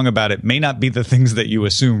that are wrong about it may not be the things that you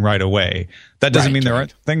assume right away. That doesn't mean there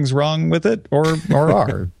aren't things wrong with it or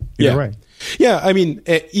are. Either way. Yeah, I mean,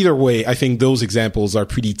 either way, I think those examples are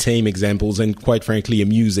pretty tame examples and, quite frankly,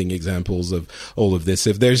 amusing examples of all of this.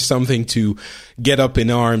 If there's something to get up in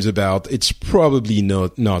arms about, it's probably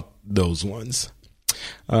not those ones.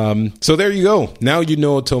 So there you go. Now you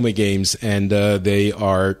know Otome games, and they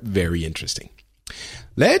are very interesting.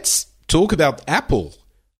 Let's talk about Apple.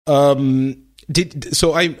 I'm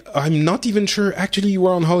not even sure. Actually, you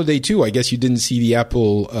were on holiday too. I guess you didn't see the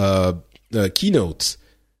Apple keynotes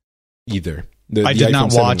either. I did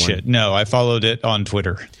not watch it. No, I followed it on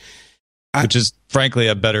Twitter, which is frankly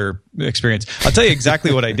a better experience. I'll tell you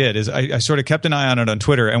exactly what I did is I sort of kept an eye on it on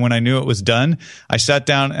Twitter, and when I knew it was done, I sat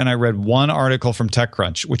down and I read one article from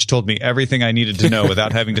TechCrunch, which told me everything I needed to know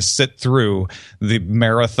without having to sit through the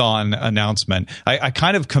marathon announcement. I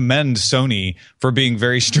kind of commend Sony for being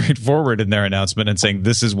very straightforward in their announcement and saying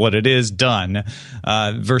this is what it is, done,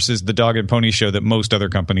 versus the dog and pony show that most other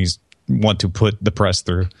companies want to put the press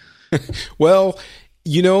through. Well,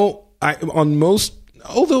 I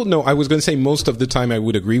was going to say most of the time I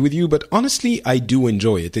would agree with you, but honestly, I do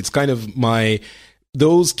enjoy it. It's kind of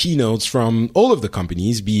those keynotes from all of the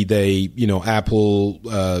companies, be they, Apple,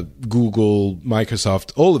 Google,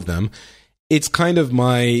 Microsoft, all of them. It's kind of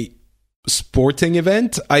my sporting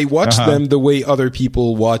event. I watch them the way other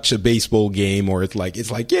people watch a baseball game, or it's like,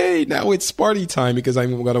 yay, now it's party time because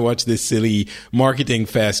I'm going to watch this silly marketing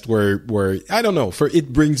fest where I don't know,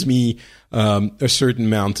 it brings me a certain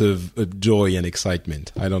amount of joy and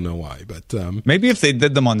excitement. I don't know why, but maybe if they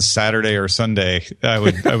did them on Saturday or Sunday, I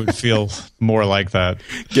would feel more like that.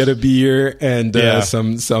 Get a beer and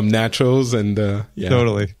some nachos and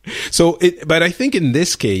totally. So, but I think in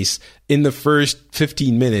this case, in the first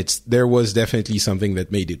 15 minutes, there was definitely something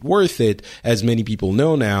that made it worth it. As many people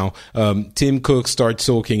know now, Tim Cook starts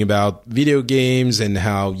talking about video games and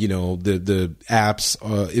how, the apps,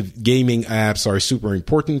 if gaming apps are super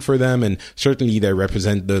important for them, and certainly they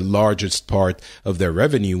represent the largest part of their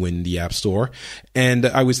revenue in the App Store. And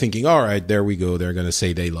I was thinking, all right, there we go. They're going to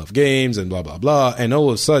say they love games and blah, blah, blah. And all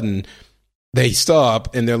of a sudden, they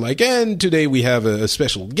stop and they're like, and today we have a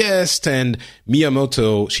special guest, and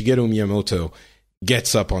Shigeru Miyamoto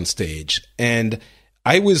gets up on stage. And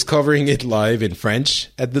I was covering it live in French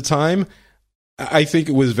at the time. I think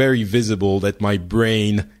it was very visible that my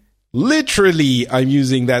brain, literally, I'm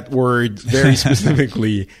using that word very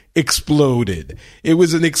specifically, exploded. It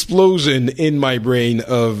was an explosion in my brain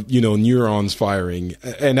of, neurons firing,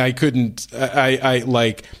 and I couldn't,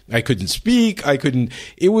 I couldn't speak.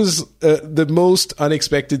 It was the most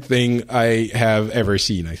unexpected thing I have ever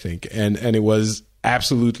seen, I think. And it was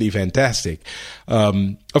absolutely fantastic.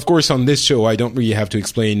 Of course, on this show, I don't really have to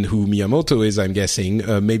explain who Miyamoto is, I'm guessing.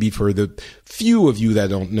 Maybe for the few of you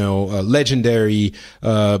that don't know, legendary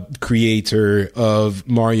creator of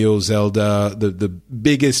Mario, Zelda, the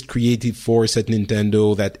biggest creative force at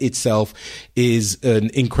Nintendo that itself is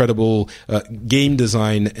an incredible game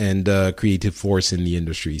design and creative force in the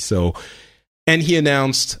industry. So, and he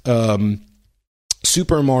announced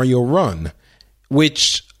Super Mario Run,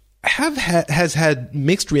 which has had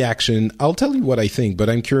mixed reaction. I'll tell you what I think, but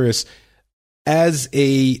I'm curious. As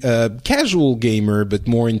a casual gamer, but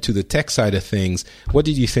more into the tech side of things, what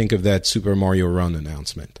did you think of that Super Mario Run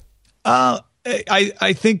announcement?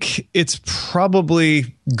 I think it's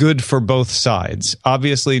probably good for both sides.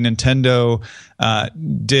 Obviously, Nintendo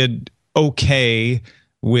did okay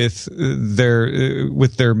with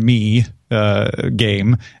their Mii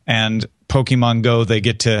game, and Pokemon Go they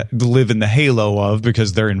get to live in the halo of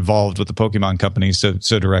because they're involved with the Pokemon company so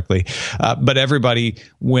directly. But everybody,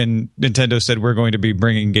 when Nintendo said we're going to be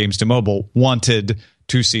bringing games to mobile, wanted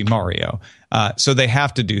to see Mario. So they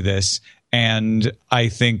have to do this, and I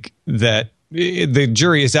think that the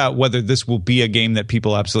jury is out whether this will be a game that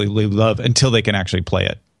people absolutely love until they can actually play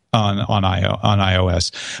it on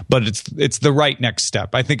iOS. But it's the right next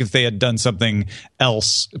step. I think if they had done something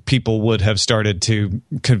else, people would have started to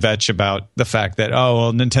kvetch about the fact that, oh,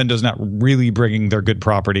 well, Nintendo's not really bringing their good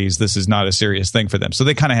properties. This is not a serious thing for them. So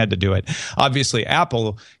they kind of had to do it. Obviously,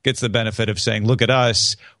 Apple gets the benefit of saying, look at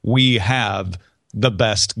us. We have the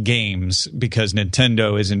best games because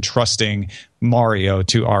Nintendo is entrusting Mario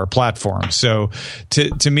to our platform. So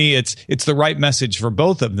to me, it's the right message for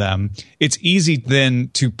both of them. It's easy then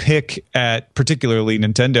to pick at particularly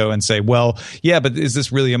Nintendo and say, well, yeah, but is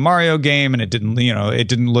this really a Mario game? And it didn't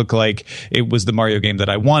look like it was the Mario game that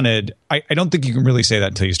I wanted. I don't think you can really say that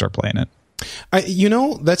until you start playing it.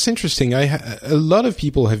 That's interesting. A lot of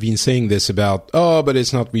people have been saying this about, oh, but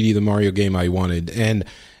it's not really the Mario game I wanted. And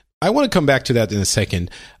I want to come back to that in a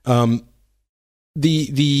second. The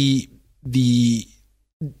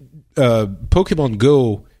Pokemon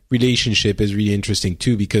Go relationship is really interesting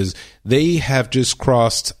too because they have just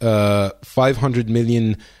crossed 500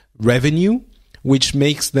 million revenue, which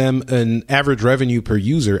makes them an average revenue per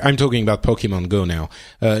user. I'm talking about Pokemon Go now.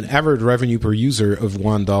 An average revenue per user of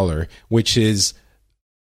 $1, which is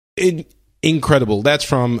incredible. That's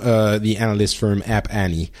from the analyst firm App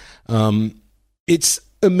Annie. It's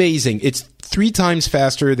amazing. It's 3 times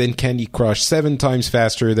faster than Candy Crush, 7 times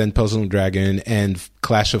faster than Puzzle and Dragon and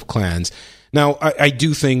Clash of Clans. Now, I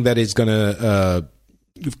do think that it's going to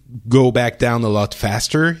go back down a lot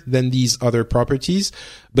faster than these other properties,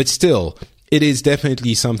 but still, it is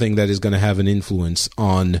definitely something that is going to have an influence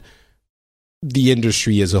on the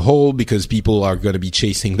industry as a whole because people are going to be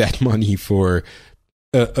chasing that money for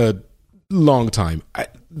a long time.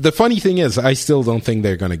 The funny thing is, I still don't think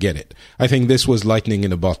they're going to get it. I think this was lightning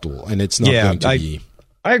in a bottle, and it's not going to be.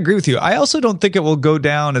 I agree with you. I also don't think it will go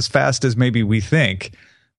down as fast as maybe we think,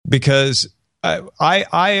 because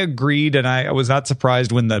I agreed, and I was not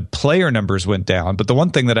surprised when the player numbers went down. But the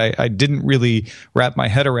one thing that I didn't really wrap my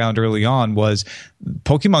head around early on was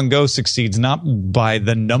Pokemon Go succeeds not by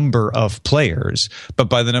the number of players, but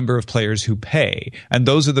by the number of players who pay. And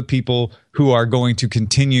those are the people who are going to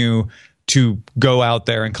continue to go out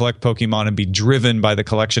there and collect Pokemon and be driven by the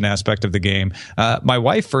collection aspect of the game. My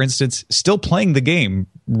wife, for instance, still playing the game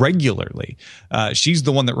regularly. She's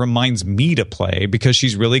the one that reminds me to play because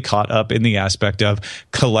she's really caught up in the aspect of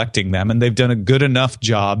collecting them. And they've done a good enough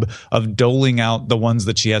job of doling out the ones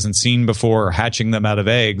that she hasn't seen before or hatching them out of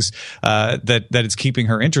eggs that it's keeping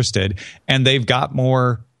her interested. And they've got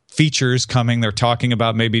more features coming. They're talking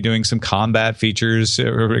about maybe doing some combat features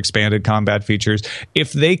or expanded combat features.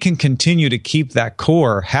 If they can continue to keep that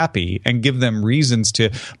core happy and give them reasons to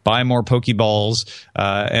buy more Pokeballs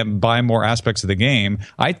and buy more aspects of the game,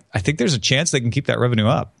 I think there's a chance they can keep that revenue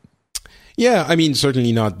up. Yeah, I mean,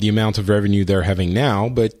 certainly not the amount of revenue they're having now,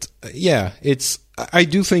 but yeah, I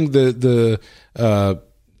do think the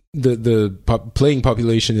playing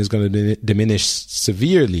population is going to diminish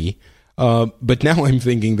severely. But now I'm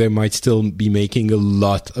thinking they might still be making a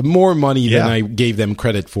lot more money than I gave them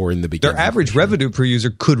credit for in the beginning. Their average revenue per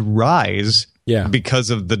user could rise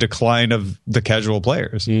because of the decline of the casual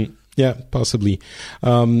players. Yeah, possibly.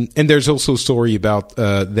 And there's also a story about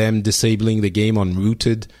them disabling the game on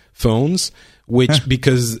rooted phones, which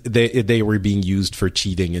because they were being used for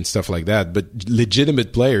cheating and stuff like that. But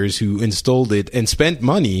legitimate players who installed it and spent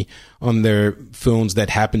money on their phones that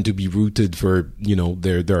happen to be rooted for,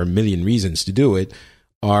 there are a million reasons to do it,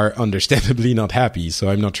 are understandably not happy. So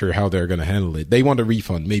I'm not sure how they're going to handle it. They want a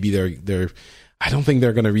refund. Maybe I don't think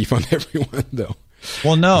they're going to refund everyone though.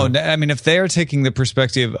 Well, no. I mean, if they are taking the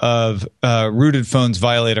perspective of rooted phones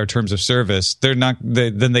violate our terms of service,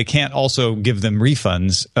 then they can't also give them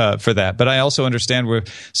refunds for that. But I also understand where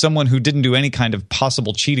someone who didn't do any kind of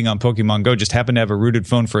possible cheating on Pokemon Go just happened to have a rooted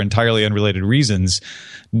phone for entirely unrelated reasons.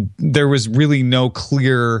 There was really no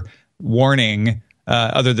clear warning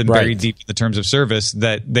other than buried deep in the terms of service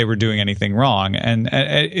that they were doing anything wrong. And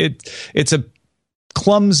it's a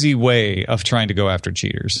clumsy way of trying to go after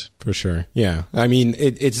cheaters. For sure. Yeah. I mean,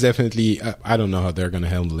 it's definitely, I don't know how they're going to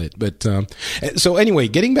handle it. But so anyway,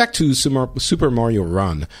 getting back to Super Mario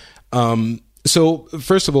Run. So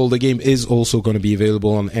first of all, the game is also going to be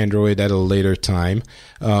available on Android at a later time.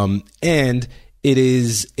 And it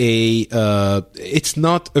is it's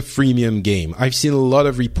not a freemium game. I've seen a lot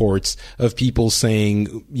of reports of people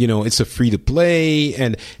saying, it's a free to play,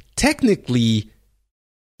 and technically,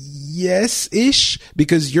 yes-ish,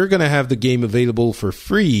 because you're going to have the game available for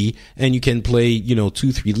free and you can play,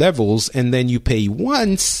 2-3 levels, and then you pay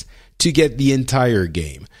once to get the entire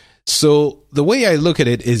game. So the way I look at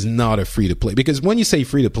it is not a free to play, because when you say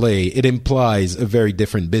free to play, it implies a very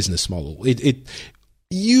different business model. It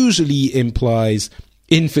usually implies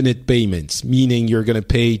infinite payments, meaning you're going to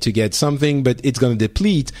pay to get something, but it's going to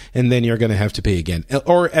deplete, and then you're going to have to pay again.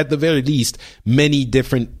 Or at the very least, many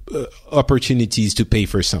different opportunities to pay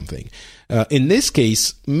for something. In this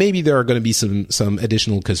case, maybe there are going to be some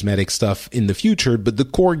additional cosmetic stuff in the future, but the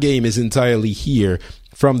core game is entirely here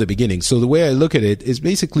from the beginning. So the way I look at it is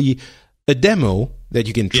basically a demo that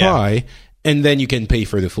you can try, and then you can pay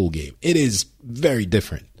for the full game. It is very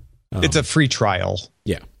different. It's a free trial.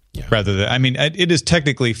 Yeah. Rather than, I mean, it is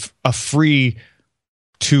technically a free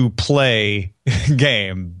to play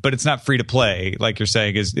game, but it's not free to play, like you're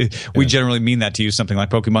saying. We generally mean that to use something like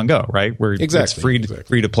Pokemon Go, right? Where it's free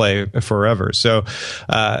to play forever. So,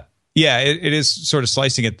 it is sort of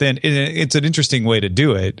slicing it thin. It's an interesting way to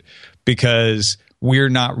do it, because we're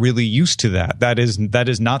not really used to that. That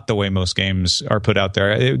is not the way most games are put out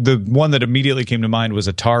there. The one that immediately came to mind was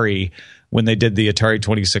Atari, when they did the Atari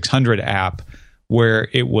 2600 app, where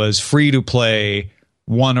it was free to play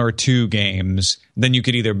 1 or 2 games. Then you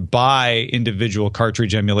could either buy individual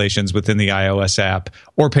cartridge emulations within the iOS app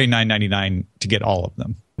or pay $9.99 to get all of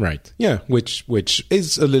them. Right. Yeah, which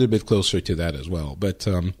is a little bit closer to that as well. But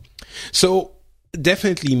so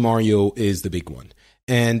definitely Mario is the big one.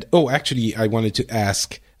 And actually, I wanted to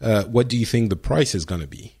ask, what do you think the price is going to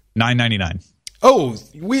be? $9.99. Oh,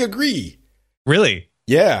 we agree. Really?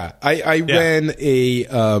 Yeah, I ran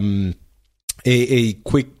a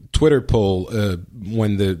quick Twitter poll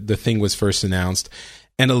when the thing was first announced,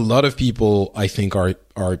 and a lot of people, I think, are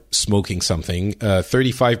smoking something.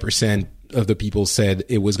 35% of the people said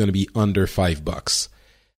it was going to be under $5.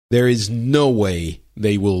 There is no way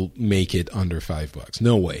they will make it under $5.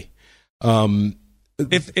 No way.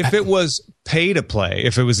 If it was pay to play,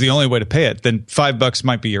 if it was the only way to pay it, then $5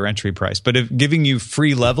 might be your entry price. But if giving you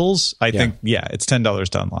free levels, I think it's $10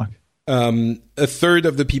 to unlock. A third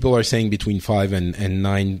of the people are saying between $5 and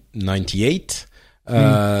 $9.98.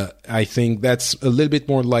 I think that's a little bit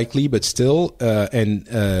more likely, but still. And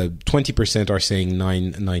 20% are saying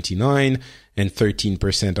 $9.99, and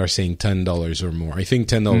 13% are saying $10 or more. I think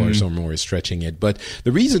 $10 or more is stretching it. But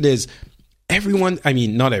the reason is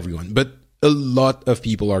not everyone, but a lot of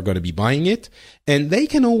people are going to be buying it, and they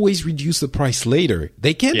can always reduce the price later.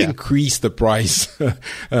 They can't increase the price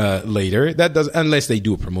later. That does, unless they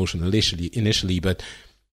do a promotion initially. But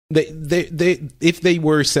they if they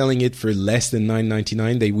were selling it for less than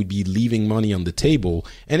 $9.99, they would be leaving money on the table.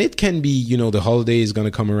 And it can be, the holiday is going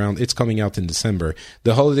to come around. It's coming out in December.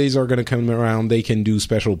 The holidays are going to come around. They can do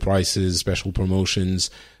special prices, special promotions,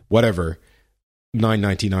 whatever.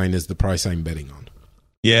 $9.99 is the price I'm betting on.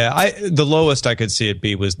 Yeah, the lowest I could see it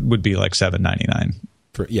would be like $7.99.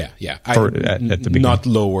 At the beginning. Not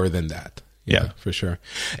lower than that. Yeah, for sure.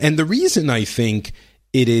 And the reason I think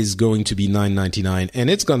it is going to be $9.99 and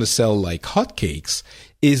it's going to sell like hotcakes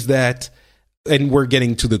is that, and we're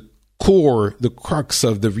getting to the crux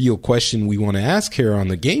of the real question we want to ask here on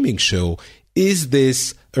the gaming show: is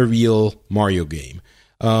this a real Mario game?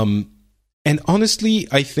 And honestly,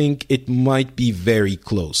 I think it might be very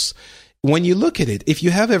close. When you look at it, if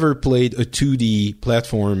you have ever played a 2D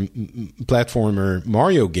platformer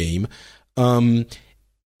Mario game,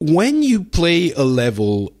 when you play a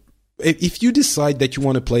level, if you decide that you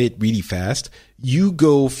want to play it really fast, you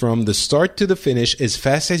go from the start to the finish as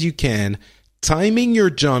fast as you can, timing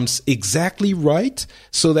your jumps exactly right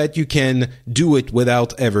so that you can do it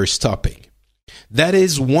without ever stopping. That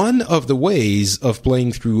is one of the ways of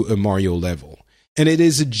playing through a Mario level. And it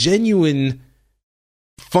is a genuine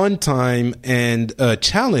fun time and a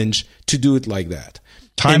challenge to do it like that.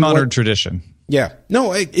 Time-honored tradition. Yeah.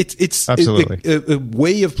 No, it's absolutely a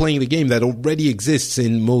way of playing the game that already exists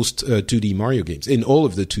in most 2D Mario games, in all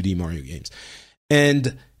of the 2D Mario games.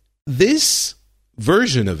 And this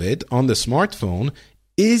version of it on the smartphone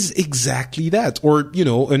is exactly that, or,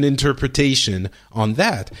 an interpretation on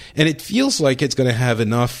that. And it feels like it's going to have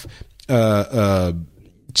enough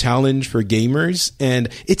challenge for gamers, and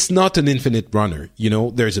it's not an infinite runner.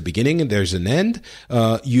 There's a beginning and there's an end.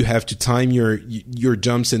 You have to time your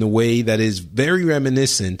jumps in a way that is very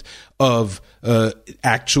reminiscent of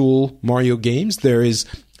actual Mario games. There is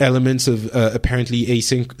elements of apparently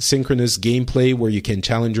asynchronous gameplay where you can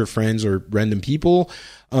challenge your friends or random people.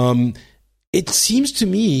 It seems to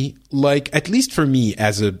me like, at least for me,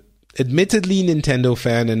 as a admittedly Nintendo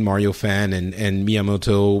fan and Mario fan and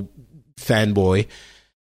Miyamoto fanboy,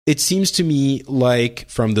 it seems to me like,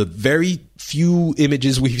 from the very few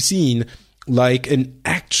images we've seen, like an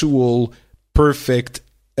actual perfect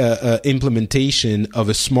implementation of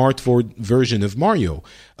a smartphone version of Mario.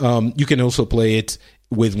 You can also play it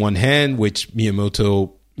with one hand, which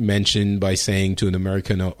Miyamoto mentioned by saying to an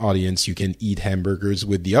American audience, you can eat hamburgers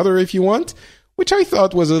with the other if you want, which I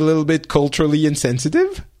thought was a little bit culturally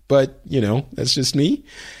insensitive, but, that's just me.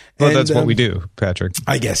 Well, that's what we do, Patrick.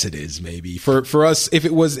 I guess it is, maybe. For us,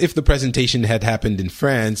 if the presentation had happened in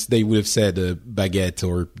France, they would have said a baguette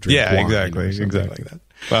or drink wine. Yeah, exactly. Like that.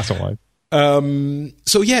 Glass of wine.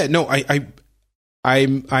 So yeah, no,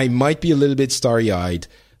 I might be a little bit starry-eyed,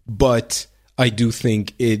 but I do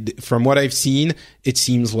think from what I've seen, it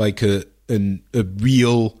seems like a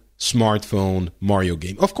real smartphone Mario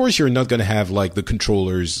game. Of course, you're not going to have like the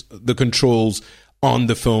controls on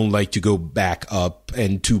the phone, like to go back up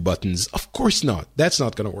and 2 buttons. Of course not. That's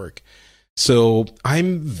not going to work. So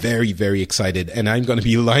I'm very, very excited, and I'm going to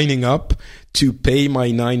be lining up to pay my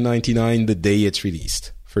 $9.99 the day it's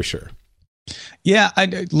released, for sure. Yeah,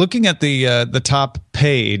 looking at the top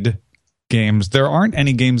paid games, there aren't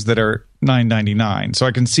any games that are $9.99. So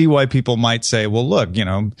I can see why people might say, well, look,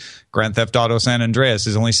 Grand Theft Auto San Andreas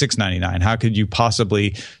is only $6.99. How could you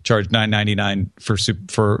possibly charge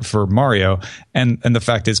 $9.99 for Mario? And the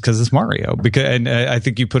fact is, because it's Mario. And I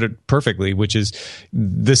think you put it perfectly, which is,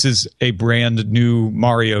 this is a brand new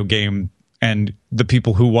Mario game, and the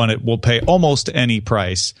people who want it will pay almost any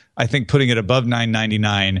price. I think putting it above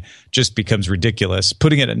 $9.99 just becomes ridiculous.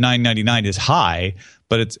 Putting it at $9.99 is high,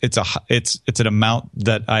 but it's an amount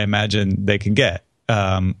that I imagine they can get.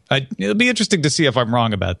 It'll be interesting to see if I'm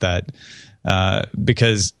wrong about that,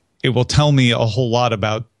 because it will tell me a whole lot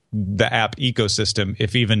about the app ecosystem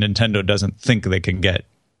if even Nintendo doesn't think they can get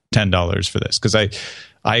 $10 for this. Because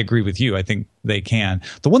I agree with you. I think they can.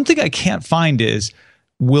 The one thing I can't find is,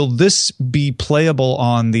 will this be playable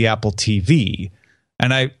on the Apple TV?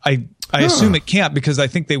 And I assume it can't, because I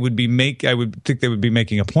think they would be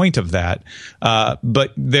making a point of that.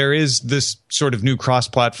 But there is this sort of new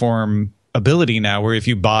cross-platform ability now, where if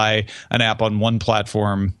you buy an app on one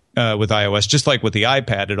platform with iOS, just like with the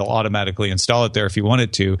iPad, it'll automatically install it there if you want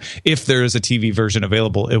it to. If there is a TV version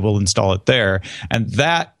available, it will install it there, and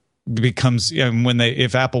that becomes,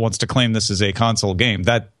 if Apple wants to claim this as a console game,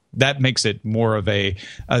 that makes it more of a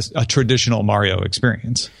traditional Mario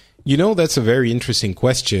experience. That's a very interesting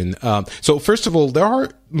question. So first of all, there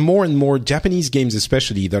are more and more Japanese games,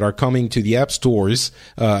 especially, that are coming to the app stores.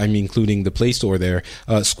 Including the Play Store there.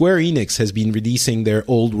 Square Enix has been releasing their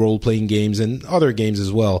old role-playing games and other games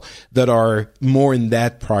as well that are more in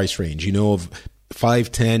that price range, of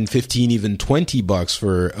 5, 10, 15, even $20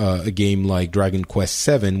 for a game like Dragon Quest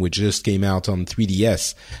VII, which just came out on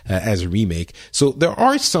 3DS as a remake. So there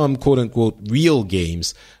are some quote-unquote real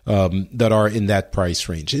games that are in that price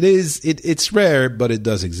range. It's rare, but it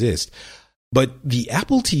does exist. But the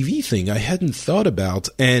Apple TV thing I hadn't thought about,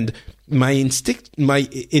 and my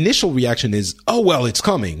initial reaction is, oh well, it's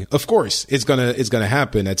coming. Of course, it's gonna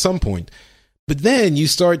happen at some point. But then you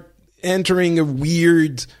start entering a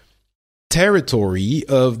weird territory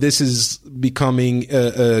of this is becoming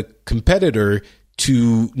a competitor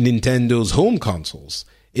to Nintendo's home consoles.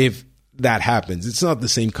 If that happens, it's not the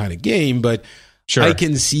same kind of game, but sure, I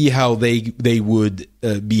can see how they would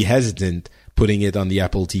be hesitant putting it on the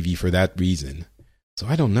Apple TV for that reason. So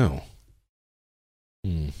I don't know.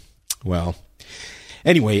 Well,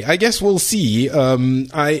 anyway, I guess we'll see.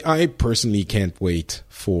 I personally can't wait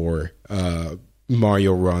for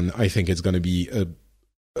Mario Run. I think it's going to be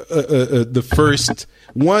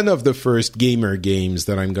one of the first gamer games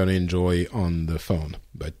that I'm going to enjoy on the phone.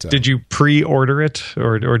 But did you pre-order it,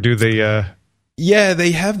 or do they? Yeah,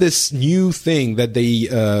 they have this new thing that they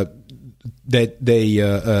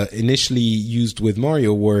initially used with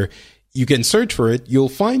Mario, where you can search for it, you'll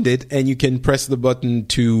find it, and you can press the button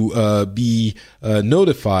to be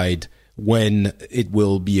notified when it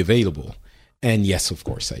will be available. And yes, of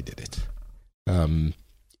course, I did it. I'm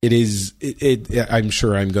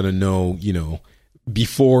sure I'm going to know,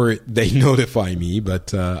 before they notify me,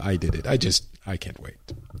 but I did it. I can't wait.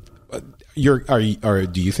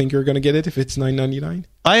 Do you think you're going to get it if it's $9.99?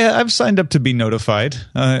 I've signed up to be notified.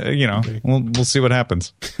 Okay. We'll see what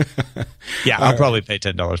happens. Yeah, I'll probably pay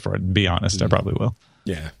 $10 for it. To be honest, I probably will.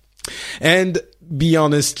 Yeah, and be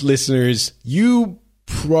honest, listeners, you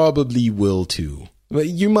probably will too.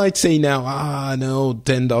 You might say now, no,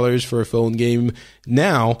 $10 for a phone game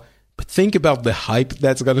now. But think about the hype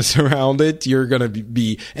that's going to surround it. You're going to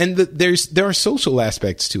be, and there are social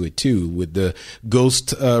aspects to it too, with the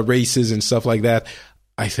ghost races and stuff like that.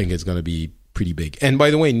 I think it's going to be pretty big. And by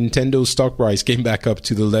the way, Nintendo's stock price came back up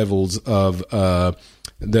to the levels of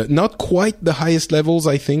the not quite the highest levels,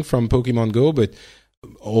 I think, from Pokemon Go, but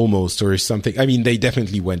almost or something. I mean, they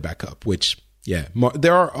definitely went back up, which. Yeah,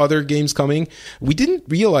 there are other games coming. We didn't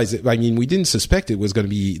realize it. I mean, we didn't suspect there was going to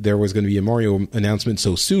be a Mario announcement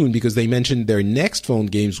so soon because they mentioned their next phone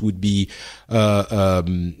games would be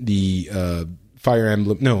the Fire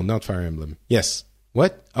Emblem. No, not Fire Emblem. Yes.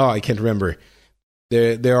 What? Oh, I can't remember.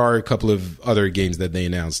 There are a couple of other games that they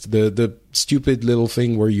announced. The stupid little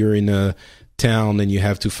thing where you're in a town and you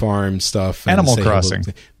have to farm stuff. Animal Crossing.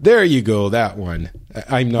 There you go, that one.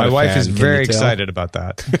 I'm not. My a wife fan, is very excited about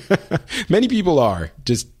that. Many people are,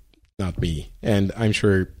 just not me. And I'm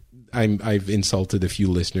sure I've insulted a few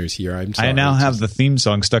listeners here. I'm sorry. I now have the theme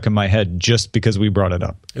song stuck in my head just because we brought it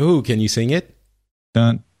up. Oh, can you sing it?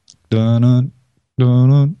 Dun, dun, dun,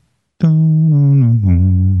 dun, dun, dun.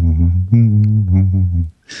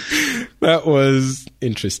 That was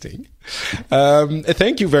interesting.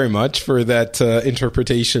 Thank you very much for that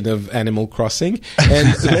interpretation of Animal Crossing.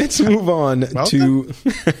 And let's move on to...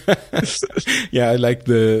 Yeah, I like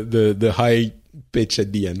the high pitch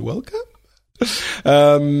at the end. Welcome.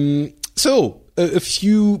 So, a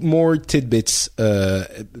few more tidbits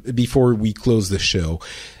before we close the show.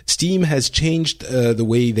 Steam has changed the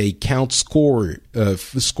way they count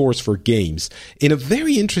scores for games in a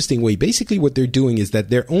very interesting way. Basically, what they're doing is that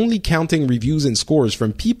they're only counting reviews and scores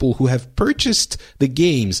from people who have purchased the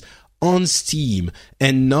games on Steam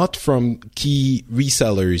and not from key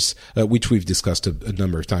resellers, which we've discussed a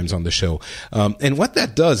number of times on the show. And what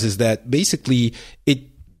that does is that basically it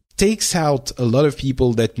takes out a lot of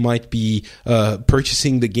people that might be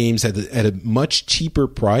purchasing the games at a much cheaper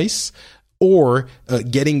price or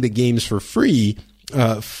getting the games for free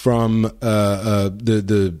from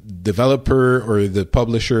the developer or the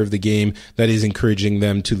publisher of the game that is encouraging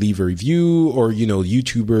them to leave a review, or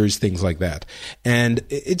YouTubers, things like that. And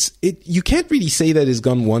you can't really say that it's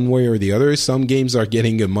gone one way or the other. Some games are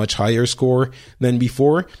getting a much higher score than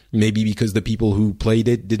before, maybe because the people who played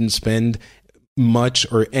it didn't spend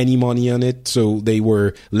much or any money on it, so they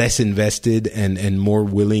were less invested and more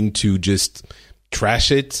willing to just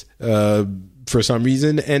trash it for some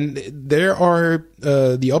reason. And there are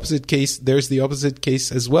the opposite case. There's the opposite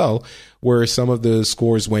case as well, where some of the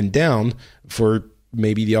scores went down for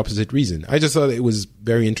maybe the opposite reason. I just thought it was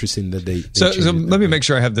very interesting that they so let me make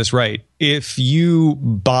sure I have this right. If you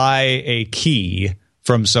buy a key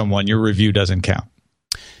from someone, your review doesn't count.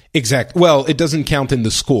 Exactly. Well, it doesn't count in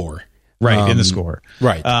the score. Right, in the score.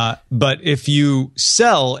 Right. But if you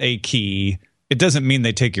sell a key, it doesn't mean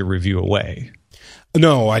they take your review away.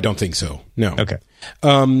 No, I don't think so. No. Okay.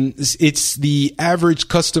 It's the average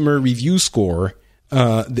customer review score,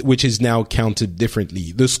 which is now counted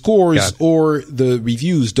differently. The scores or the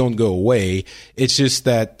reviews don't go away. It's just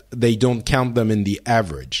that they don't count them in the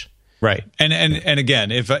average. Right. And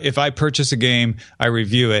again, if I purchase a game, I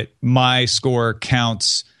review it, my score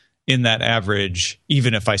counts in that average,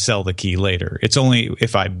 even if I sell the key later. It's only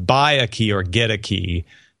if I buy a key or get a key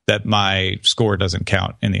that my score doesn't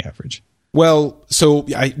count in the average. Well, so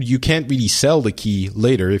you can't really sell the key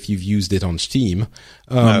later if you've used it on Steam.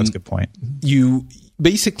 No, that's a good point. You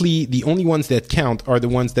basically, the only ones that count are the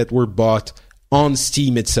ones that were bought on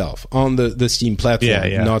Steam itself, on the Steam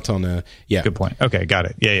platform, not on a... Yeah. Good point. Okay, got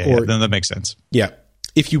it. Yeah. Then that makes sense. Yeah.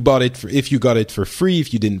 If you got it for free,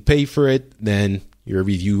 if you didn't pay for it, then your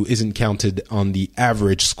review isn't counted on the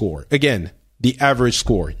average score. Again, the average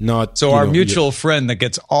score, not... So our mutual friend that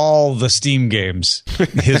gets all the Steam games,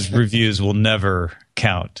 his reviews will never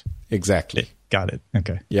count. Exactly. Got it.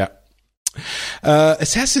 Okay. Yeah.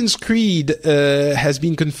 Assassin's Creed has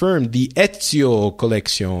been confirmed. The Ezio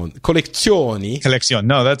Collezione.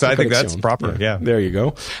 No, I think that's proper. Yeah. There you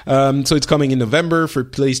go. So it's coming in November for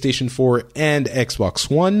PlayStation 4 and Xbox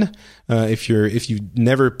One. If you've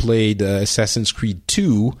never played Assassin's Creed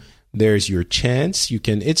 2, there's your chance.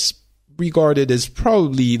 It's regarded as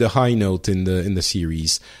probably the high note in the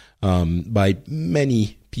series by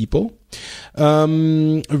many people.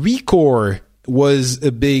 Recore was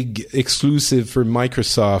a big exclusive for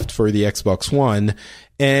Microsoft for the Xbox One,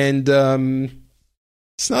 and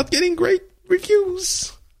it's not getting great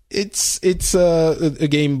reviews. It's a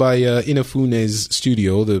game by Inafune's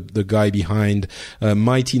studio, the guy behind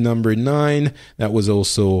Mighty Number 9. That was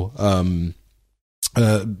also,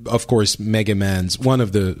 of course, Mega Man's one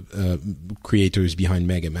of the creators behind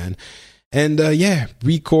Mega Man. And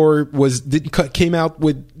Recore came out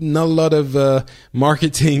with not a lot of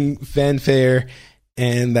marketing fanfare,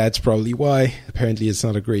 and that's probably why. Apparently, it's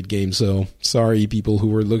not a great game. So sorry, people who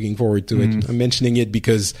were looking forward to it. I'm mentioning it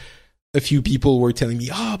because a few people were telling me,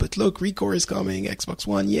 but look, Recore is coming, Xbox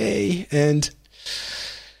One, yay. And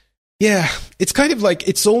yeah, it's kind of like,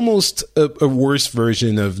 it's almost a worse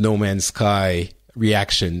version of No Man's Sky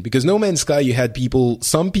reaction. Because No Man's Sky, you had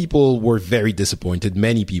some people were very disappointed,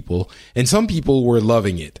 many people, and some people were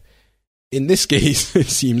loving it. In this case, it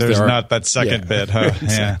seems there's not that second bit, huh?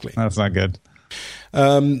 Exactly. Yeah, that's not good.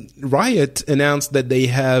 Riot announced that they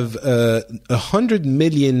have 100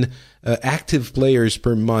 million active players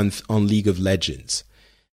per month on League of Legends.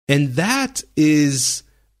 And that is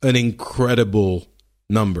an incredible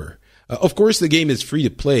number. Of course, the game is free to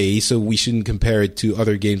play, so we shouldn't compare it to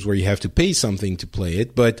other games where you have to pay something to play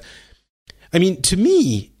it. But, I mean, to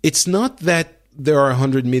me, it's not that there are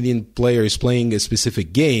 100 million players playing a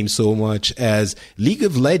specific game so much as League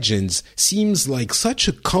of Legends seems like such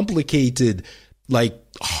a complicated, like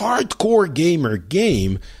hardcore gamer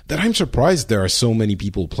game that I'm surprised there are so many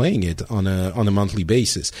people playing it on a monthly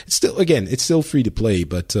basis. It's still free to play,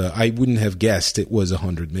 but I wouldn't have guessed it was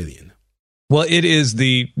 100 million. Well, it is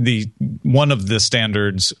the one of the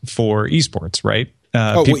standards for esports, right?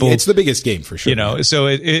 It's the biggest game for sure. You know, so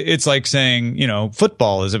it's like saying,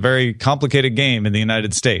 football is a very complicated game in the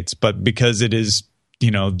United States, but because it is,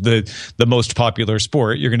 the most popular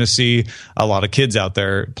sport, you're going to see a lot of kids out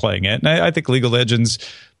there playing it. And I think League of Legends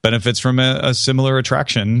benefits from a similar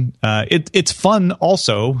attraction. It's fun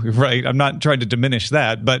also, right? I'm not trying to diminish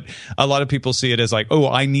that, but a lot of people see it as like,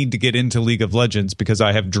 I need to get into League of Legends because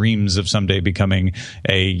I have dreams of someday becoming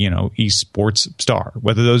a, esports star.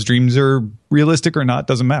 Whether those dreams are realistic or not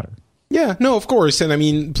doesn't matter. Yeah, no, of course. And I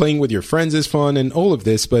mean, playing with your friends is fun and all of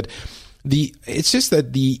this, but it's just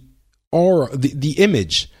that the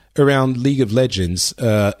image around League of Legends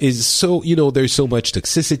is so, there's so much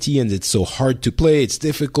toxicity and it's so hard to play. It's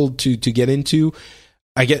difficult to get into.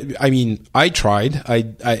 I tried.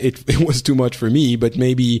 It was too much for me, but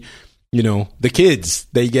maybe, the kids,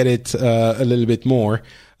 they get it a little bit more.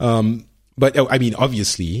 But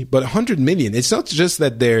obviously, but 100 million, it's not just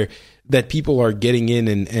that people are getting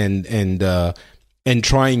in and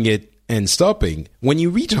trying it and stopping. When you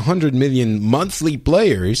reach 100 million monthly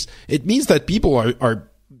players, it means that people are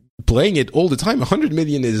playing it all the time. 100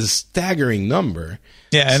 million is a staggering number.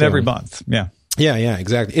 Yeah, and every month. Yeah. Yeah,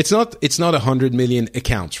 exactly. It's not 100 million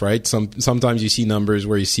accounts, right? Sometimes you see numbers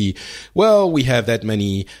where you see, well, we have that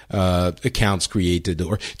many accounts created.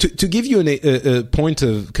 Or to give you a point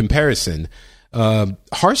of comparison,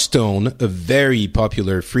 Hearthstone, a very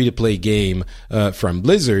popular free-to-play game from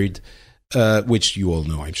Blizzard, which you all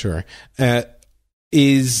know, I'm sure,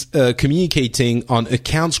 is communicating on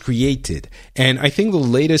accounts created. And I think the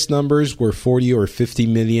latest numbers were 40 or 50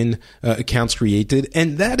 million accounts created.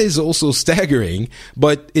 And that is also staggering,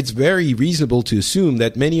 but it's very reasonable to assume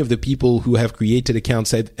that many of the people who have created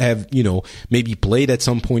accounts have maybe played at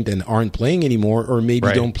some point and aren't playing anymore, or maybe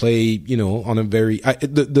don't play, on a very...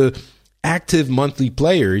 The active monthly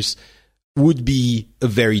players would be a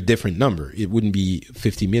very different number. It wouldn't be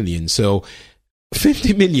 50 million. So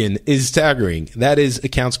 50 million is staggering. That is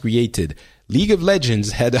accounts created. League of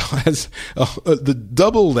Legends has the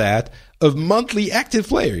double that of monthly active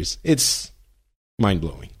players. It's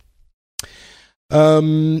mind-blowing.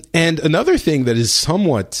 And another thing that is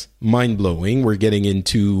somewhat mind-blowing, we're getting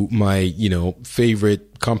into my, favorite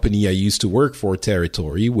company I used to work for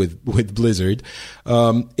territory with Blizzard,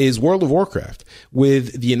 is World of Warcraft,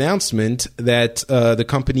 with the announcement that the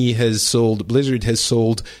company Blizzard has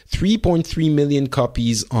sold 3.3 million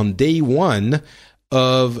copies on day one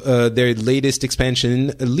of their latest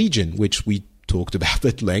expansion, Legion, which we talked about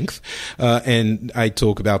at length, and I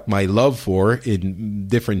talk about my love for in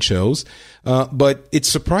different shows. But it's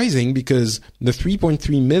surprising because the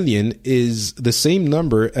 3.3 million is the same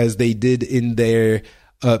number as they did in their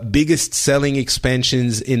biggest selling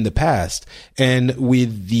expansions in the past. And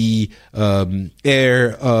with the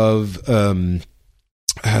air of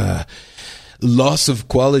loss of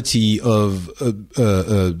quality of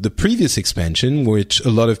the previous expansion, which a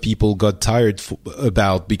lot of people got tired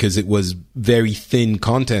about because it was very thin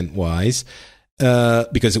content-wise,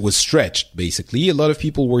 because it was stretched, basically. A lot of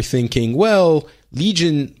people were thinking, well,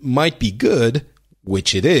 Legion might be good,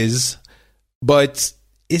 which it is, but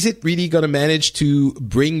is it really going to manage to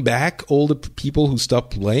bring back all the people who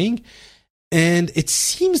stopped playing? And it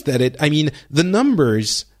seems that the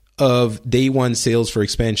numbers of day one sales for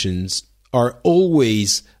expansions are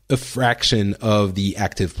always a fraction of the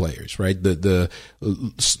active players, right? The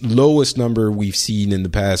lowest number we've seen in the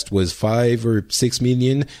past was 5 or 6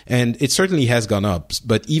 million, and it certainly has gone up.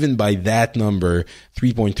 But even by that number,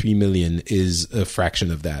 3.3 million is a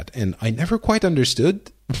fraction of that. And I never quite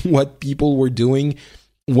understood what people were doing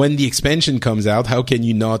when the expansion comes out. How can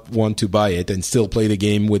you not want to buy it and still play the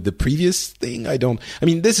game with the previous thing?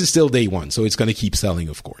 This is still day one, so it's going to keep selling,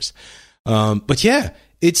 of course. But yeah,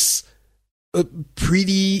 it's a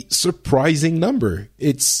pretty surprising number.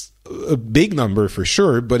 It's a big number for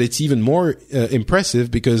sure, but it's even more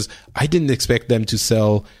impressive because I didn't expect them to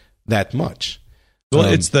sell that much.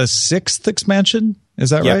 Well, it's the 6th expansion, is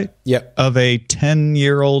that right? Yeah. Of a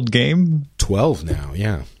 10-year-old game? 12 now,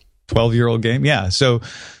 yeah. 12-year-old game, yeah. So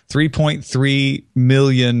 3.3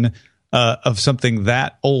 million of something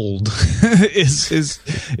that old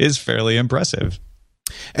is fairly impressive.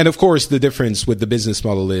 And of course, the difference with the business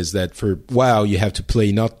model is that for WoW, you have to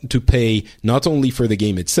pay not only for the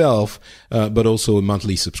game itself, but also a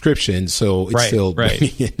monthly subscription. So it's still right.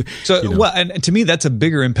 Well, and to me, that's a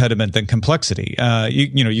bigger impediment than complexity.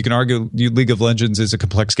 You can argue League of Legends is a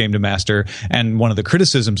complex game to master, and one of the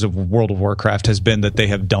criticisms of World of Warcraft has been that they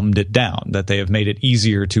have dumbed it down, that they have made it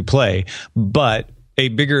easier to play, but a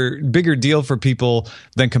bigger deal for people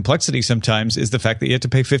than complexity sometimes is the fact that you have to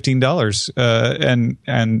pay $15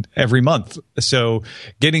 and every month. So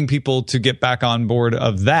getting people to get back on board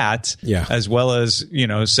of that, as well as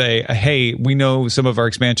say, hey, we know some of our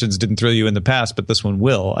expansions didn't thrill you in the past, but this one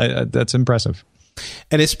will. That's impressive.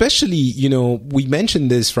 And especially, we mentioned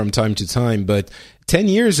this from time to time, but 10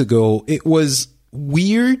 years ago, it was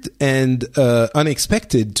weird and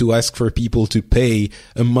unexpected to ask for people to pay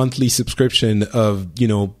a monthly subscription of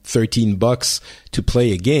 $13 to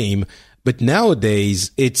play a game. But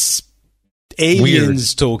nowadays it's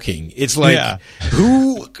aliens talking. It's like,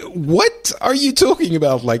 what are you talking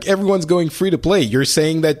about? Like, everyone's going free to play. You're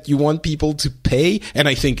saying that you want people to pay? And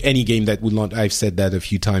I think any game that would launch, I've said that a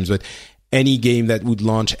few times, but any game that would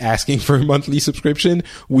launch asking for a monthly subscription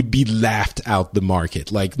would be laughed out the market.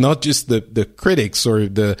 Like, not just the critics or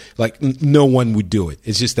no one would do it.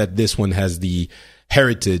 It's just that this one has the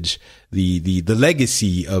heritage, the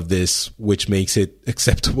legacy of this, which makes it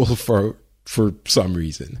acceptable for some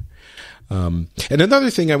reason. And another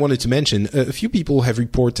thing I wanted to mention, a few people have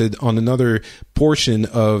reported on another portion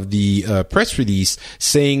of the press release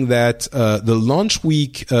saying that the launch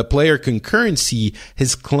week player concurrency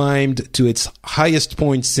has climbed to its highest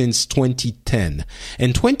point since 2010.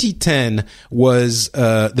 And 2010 was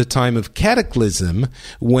the time of Cataclysm,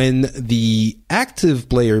 when the active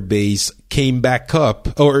player base came back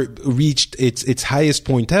up or reached its highest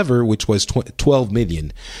point ever, which was 12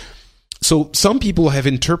 million. So some people have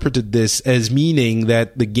interpreted this as meaning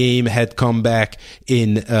that the game had come back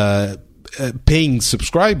in paying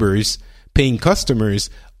customers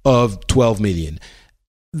of 12 million.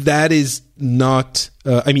 That is not,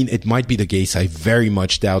 it might be the case. I very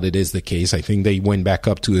much doubt it is the case. I think they went back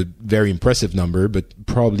up to a very impressive number, but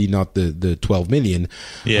probably not the 12 million.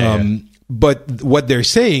 But what they're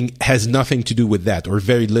saying has nothing to do with that, or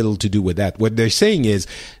very little to do with that. What they're saying is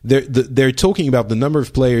they're talking about the number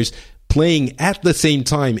of players playing at the same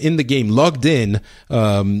time in the game, logged in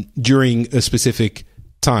during a specific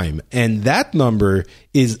time. And that number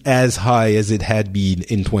is as high as it had been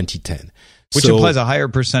in 2010. Which implies a higher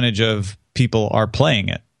percentage of people are playing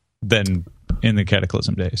it than in the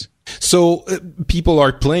Cataclysm days. So people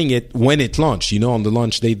are playing it when it launched. On the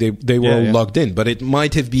launch, they were all logged in. But it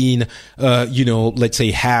might have been, let's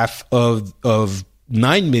say half of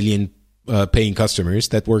 9 million paying customers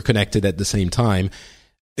that were connected at the same time.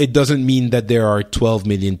 It doesn't mean that there are 12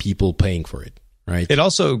 million people paying for it, right? It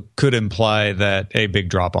also could imply that a big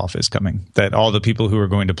drop-off is coming, that all the people who are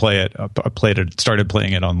going to play it started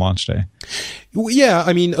playing it on launch day. Yeah,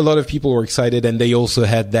 a lot of people were excited, and they also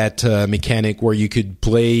had that mechanic where you could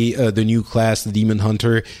play the new class, the Demon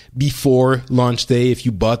Hunter, before launch day if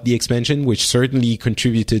you bought the expansion, which certainly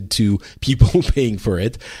contributed to people paying for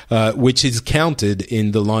it, which is counted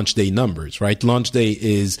in the launch day numbers, right? Launch day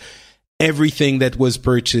is everything that was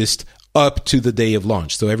purchased up to the day of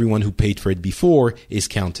launch. So everyone who paid for it before is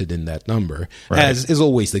counted in that number, as is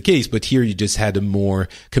always the case. But here you just had a more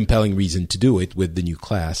compelling reason to do it with the new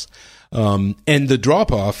class. And the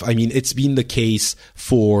drop-off, it's been the case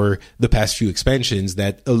for the past few expansions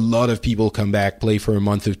that a lot of people come back, play for a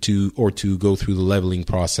month or two, go through the leveling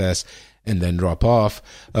process, and then drop off,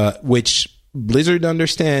 which Blizzard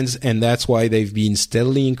understands, and that's why they've been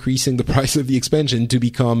steadily increasing the price of the expansion to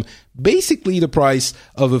become basically the price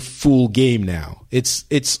of a full game now.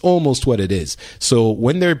 It's almost what it is. So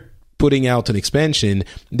when they're putting out an expansion,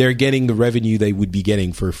 they're getting the revenue they would be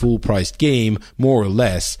getting for a full-priced game, more or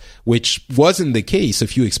less, which wasn't the case a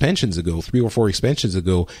few expansions ago, 3 or 4 expansions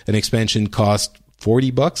ago. An expansion cost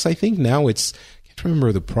 $40, I think. Now I can't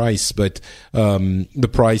remember the price, but the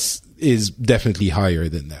price is definitely higher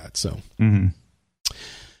than that. So,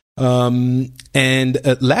 and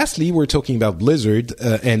lastly, we're talking about Blizzard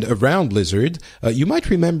and around Blizzard. You might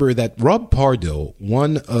remember that Rob Pardo,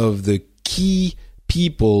 one of the key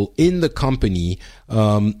people in the company,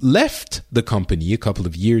 left the company a couple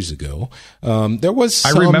of years ago. There was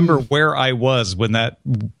I remember where I was when that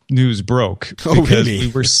news broke. Oh, because really?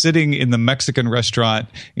 We were sitting in the Mexican restaurant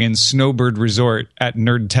in Snowbird Resort at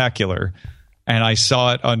Nerdtacular, and I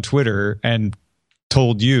saw it on Twitter and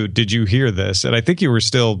told you, did you hear this? And I think you were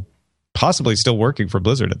possibly still working for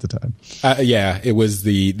Blizzard at the time. Yeah, it was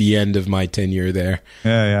the end of my tenure there.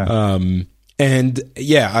 Yeah. And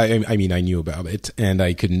yeah, I mean, I knew about it, and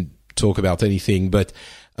I couldn't talk about anything, but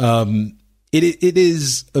it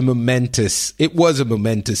was a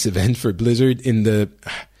momentous event for Blizzard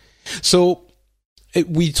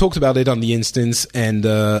we talked about it on the instance, and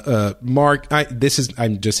Mark, I'm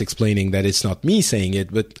just explaining that it's not me saying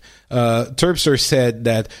it, but Terpster said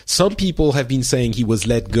that some people have been saying he was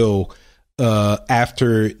let go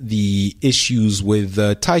after the issues with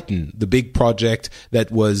Titan, the big project that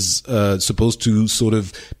was supposed to sort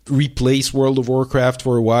of replace World of Warcraft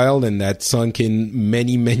for a while, and that sunk in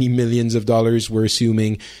many, many millions of dollars, we're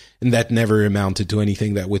assuming, and that never amounted to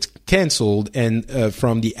anything, that was canceled, and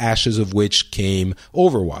from the ashes of which came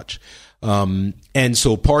Overwatch. And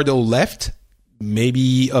so Pardo left,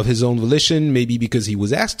 maybe of his own volition, maybe because he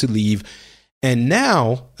was asked to leave. And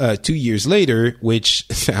now, 2 years later, which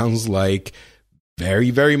sounds like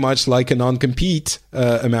very, very much like a non-compete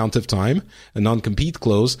amount of time, a non-compete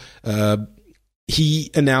clause,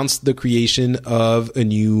 he announced the creation of a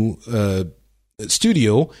new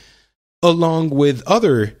studio along with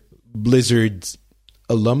other Blizzard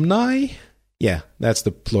alumni. Yeah, that's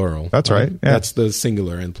the plural. That's right. Yeah. That's the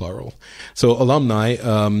singular and plural. So alumni,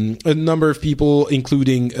 a number of people,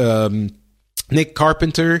 including Nick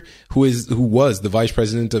Carpenter, who was the vice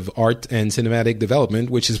president of art and cinematic development,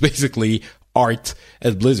 which is basically art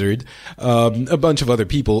at Blizzard, a bunch of other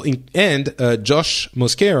people, and Josh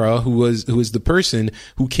Mosquera, who is the person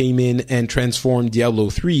who came in and transformed Diablo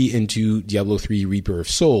 3 into Diablo 3 Reaper of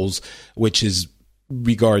Souls, which is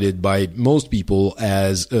regarded by most people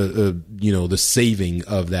as the saving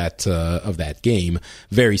of that game.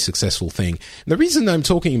 Very successful thing. And the reason I'm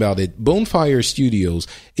talking about it, Bonefire Studios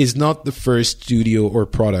is not the first studio or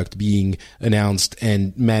product being announced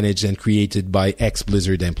and managed and created by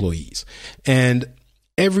ex-Blizzard employees. And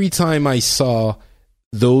every time I saw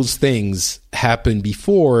those things happen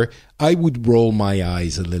before, I would roll my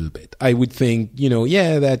eyes a little bit. I would think,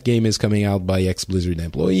 yeah, that game is coming out by ex-Blizzard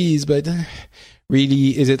employees, but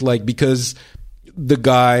really, is it like, because the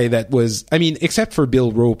guy that was, except for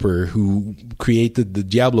Bill Roper, who created the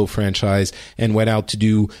Diablo franchise and went out to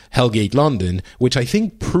do Hellgate London, which I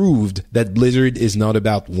think proved that Blizzard is not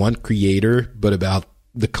about one creator, but about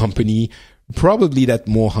the company. Probably that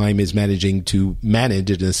Moheim is managing to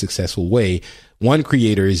manage it in a successful way. One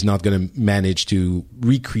creator is not going to manage to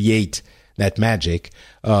recreate that magic,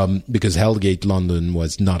 because Hellgate London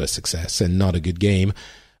was not a success and not a good game.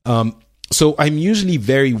 So I'm usually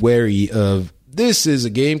very wary of, this is a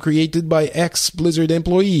game created by ex-Blizzard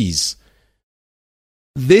employees.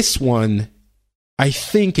 This one, I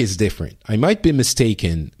think, is different. I might be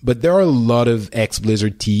mistaken, but there are a lot of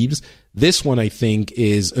ex-Blizzard teams. This one, I think,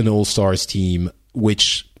 is an all-stars team,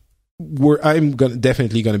 which I'm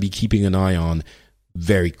definitely going to be keeping an eye on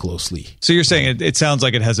very closely. So you're saying it sounds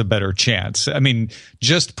like it has a better chance.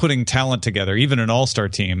 Just putting talent together, even an all-star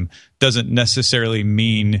team, doesn't necessarily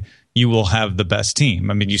mean you will have the best team.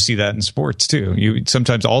 You see that in sports too.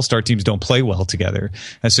 Sometimes all-star teams don't play well together.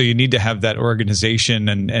 And so you need to have that organization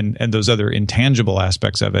and those other intangible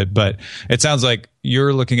aspects of it. But it sounds like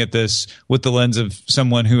you're looking at this with the lens of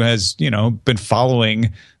someone who has, been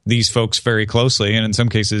following these folks very closely, and in some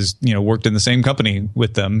cases, worked in the same company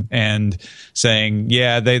with them, and saying,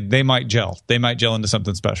 yeah, they might gel. They might gel into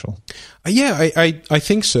something special. Yeah, I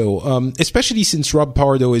think so. Especially since Rob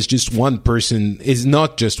Pardo is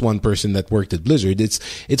not just one person that worked at Blizzard.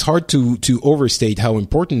 It's hard to overstate how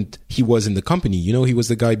important he was in the company. He was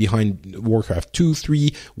the guy behind Warcraft 2,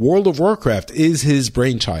 3. World of Warcraft is his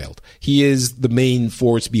brainchild. He is the main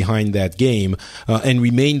force behind that game, and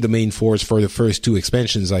remained the main force for the first 2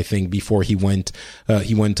 expansions, I think, before he went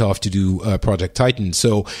off to do Project Titan.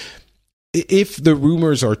 So if the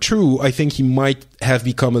rumors are true, I think he might have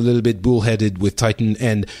become a little bit bullheaded with Titan,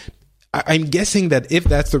 and I'm guessing that if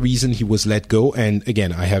that's the reason he was let go, and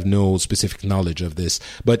again, I have no specific knowledge of this,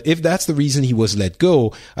 but if that's the reason he was let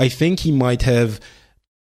go, I think he might have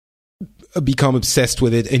become obsessed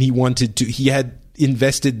with it, and he had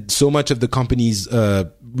invested so much of the company's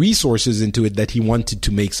resources into it that he wanted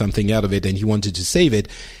to make something out of it, and he wanted to save it.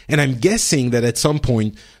 And I'm guessing that at some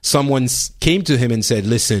point, someone came to him and said,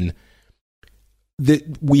 listen,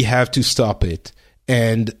 we have to stop it.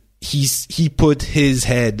 And he put his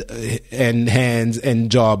head and hands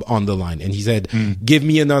and job on the line, and he said, give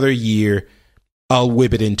me another year, I'll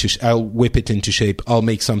whip it into shape, I'll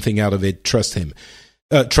make something out of it, trust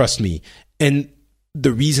me. And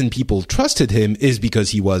the reason people trusted him is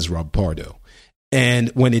because he was Rob Pardo, and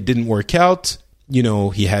when it didn't work out,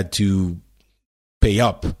 he had to pay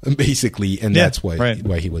up, basically, and that's why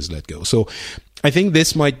he was let go. So I think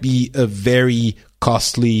this might be a very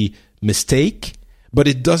costly mistake, but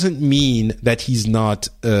it doesn't mean that he's not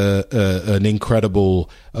an incredible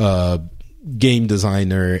game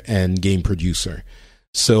designer and game producer.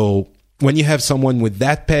 So when you have someone with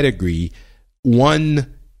that pedigree,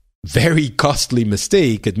 one very costly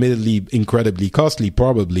mistake, admittedly incredibly costly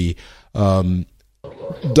probably,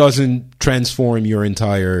 doesn't transform your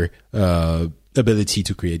entire ability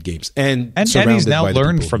to create games. And he's now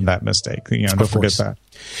learned from that mistake. Don't forget that.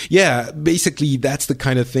 Yeah, basically that's the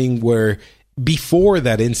kind of thing where before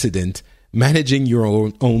that incident, managing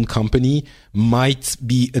your own company might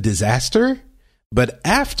be a disaster, but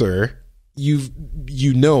after,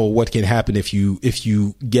 you know what can happen if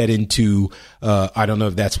you get into I don't know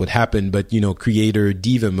if that's what happened, but creator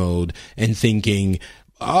diva mode and thinking,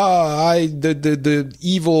 the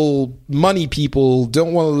evil money people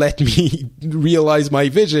don't want to let me realize my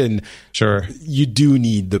vision. Sure. You do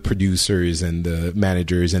need the producers and the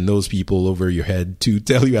managers and those people over your head to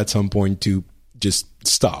tell you at some point to just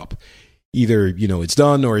stop. Either, it's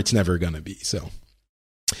done or it's never going to be. So,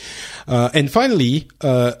 and finally,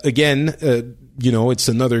 again, it's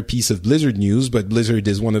another piece of Blizzard news, but Blizzard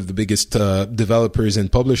is one of the biggest developers and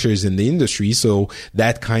publishers in the industry, so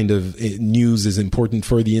that kind of news is important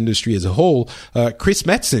for the industry as a whole. Chris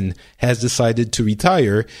Metzen has decided to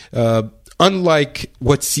retire. Unlike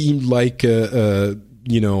what seemed like, for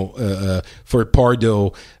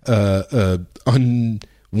Pardo,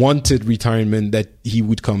 unwanted retirement, that he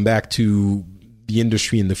would come back to the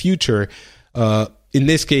industry in the future. In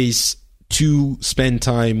this case, to spend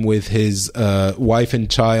time with his wife and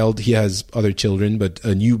child. He has other children, but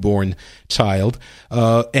a newborn child.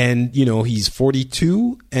 And, he's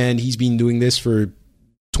 42 and he's been doing this for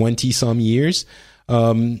 20 some years.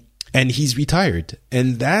 And he's retired.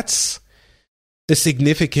 And that's a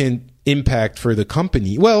significant impact for the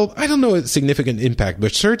company. Well, I don't know a significant impact,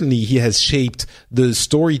 but certainly he has shaped the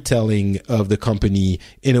storytelling of the company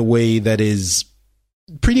in a way that is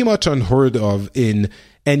pretty much unheard of in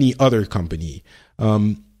any other company.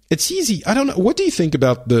 It's easy. I don't know. What do you think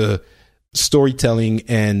about the storytelling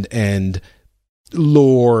and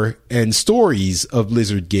lore and stories of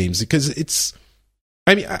Blizzard games? Because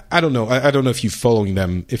I don't know. I don't know if you're following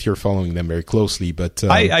them very closely, but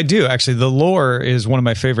I do actually. The lore is one of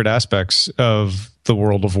my favorite aspects of the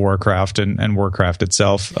World of Warcraft and Warcraft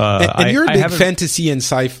itself. And you're a big fantasy and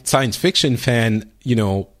science fiction fan,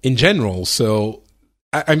 in general. So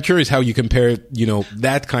I'm curious how you compare,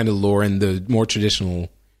 that kind of lore and the more traditional.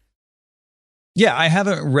 Yeah, I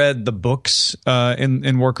haven't read the books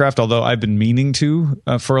in Warcraft, although I've been meaning to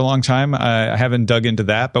for a long time. I haven't dug into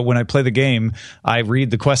that, but when I play the game, I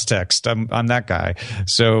read the quest text. I'm that guy,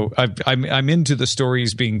 so I'm into the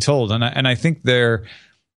stories being told, and I think they're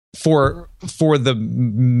for the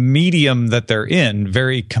medium that they're in,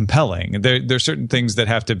 very compelling. There's certain things that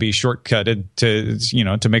have to be shortcutted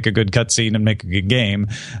to make a good cutscene and make a good game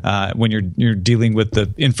when you're dealing with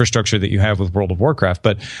the infrastructure that you have with World of Warcraft.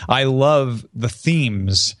 But I love the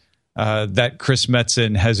themes that Chris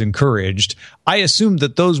Metzen has encouraged. I assume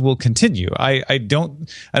that those will continue. I don't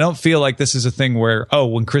feel like this is a thing where,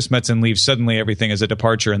 when Chris Metzen leaves, suddenly everything is a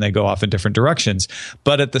departure and they go off in different directions.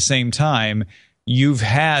 But at the same time, you've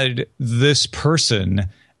had this person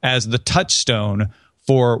as the touchstone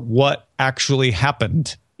for what actually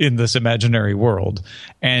happened in this imaginary world,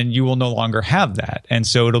 and you will no longer have that. And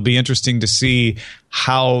so it'll be interesting to see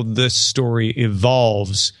how this story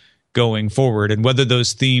evolves going forward, and whether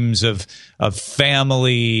those themes of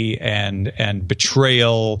family and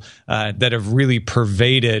betrayal that have really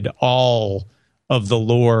pervaded all of the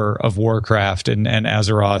lore of Warcraft and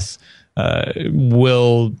Azeroth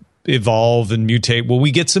will evolve and mutate. Well,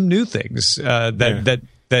 we get some new things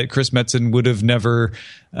that Chris Metzen would have never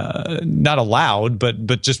not allowed,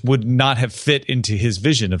 but just would not have fit into his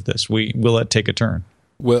vision of this. Will it take a turn?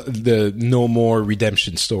 Well, the no more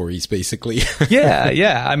redemption stories, basically.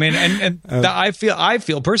 yeah. I mean, I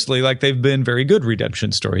feel personally like they've been very good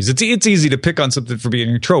redemption stories. It's easy to pick on something for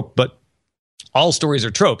being a trope, but all stories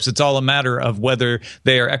are tropes. It's all a matter of whether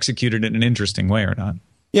they are executed in an interesting way or not.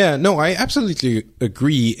 Yeah, no, I absolutely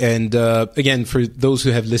agree. And again, for those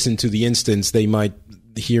who have listened to the instance, they might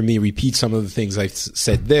hear me repeat some of the things I've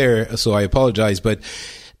said there, so I apologize. But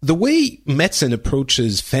the way Metzen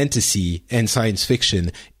approaches fantasy and science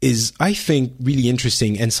fiction is, I think, really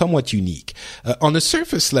interesting and somewhat unique. On a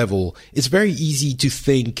surface level, it's very easy to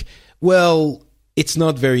think, well, it's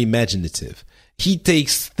not very imaginative. He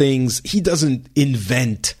takes things, he doesn't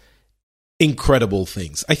invent incredible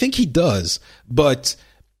things. I think he does, but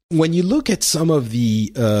when you look at some of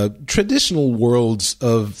the traditional worlds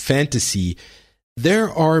of fantasy, there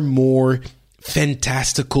are more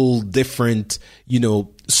fantastical, different,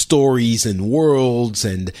 stories and worlds,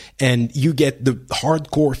 and you get the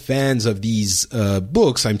hardcore fans of these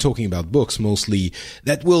books. I'm talking about books mostly,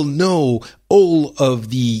 that will know all of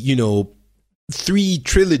the, 3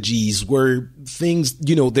 trilogies where things,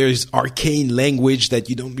 there's arcane language that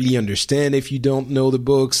you don't really understand if you don't know the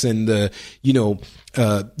books, and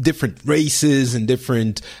different races and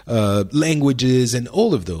different languages and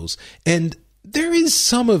all of those. And there is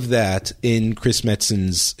some of that in Chris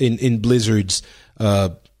Metzen's, in Blizzard's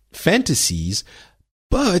fantasies,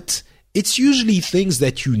 but it's usually things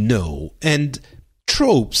that and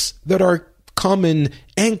tropes that are common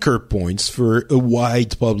anchor points for a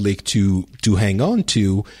wide public to hang on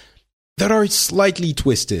to, that are slightly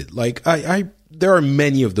twisted. Like there are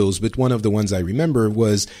many of those, but one of the ones I remember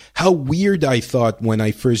was how weird I thought when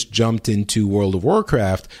I first jumped into World of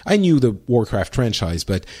Warcraft. I knew the Warcraft franchise,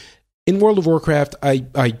 but in World of Warcraft,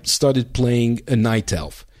 I started playing a night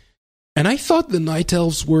elf. And I thought the night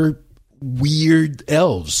elves were weird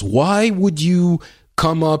elves. Why would you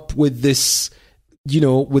come up with this,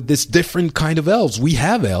 with this different kind of elves? We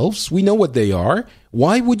have elves. We know what they are.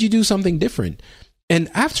 Why would you do something different?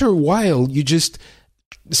 And after a while, you just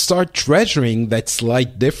start treasuring that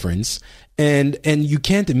slight difference. And you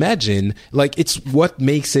can't imagine, like, it's what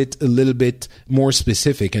makes it a little bit more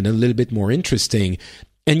specific and a little bit more interesting.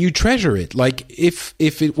 And you treasure it. Like, if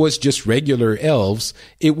it was just regular elves,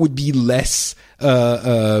 it would be less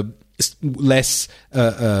iconic,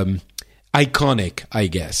 I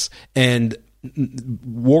guess. And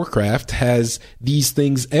Warcraft has these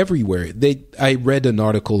things everywhere. I read an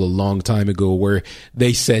article a long time ago where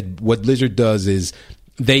they said what Blizzard does is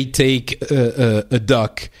they take a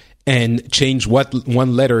duck and change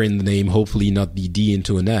one letter in the name, hopefully not the D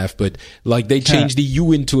into an F, but like they change the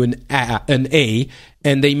U into an A,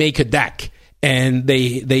 and they make a DAC, and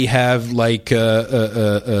they have like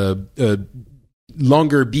a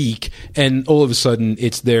longer beak, and all of a sudden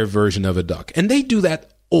it's their version of a duck. And they do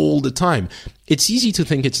that all the time. It's easy to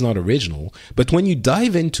think it's not original, but when you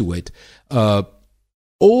dive into it,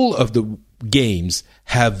 all of the games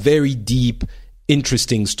have very deep,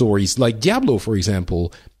 interesting stories. Like Diablo, for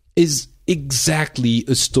example, is exactly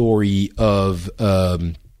a story of,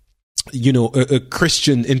 a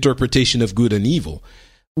Christian interpretation of good and evil,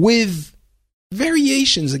 with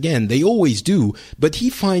variations. Again, they always do, but he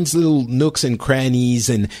finds little nooks and crannies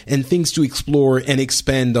and things to explore and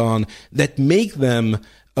expand on that make them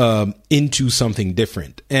into something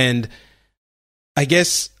different. And I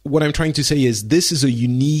guess what I'm trying to say is this is a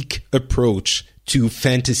unique approach to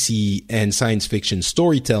fantasy and science fiction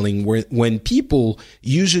storytelling, where when people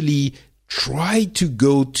usually try to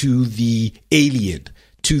go to the alien,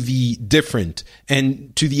 to the different,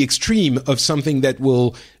 and to the extreme of something that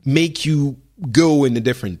will make you go in a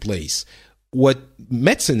different place. What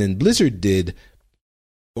Metzen and Blizzard did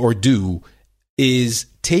or do is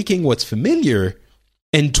taking what's familiar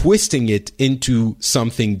and twisting it into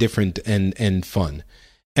something different and fun.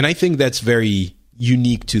 And I think that's very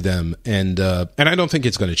unique to them, and I don't think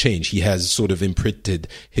it's going to change. He has sort of imprinted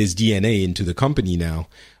his DNA into the company now.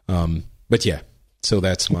 But yeah, so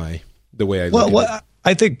that's the way I look at it.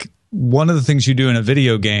 I think one of the things you do in a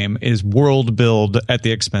video game is world build at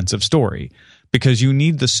the expense of story, because you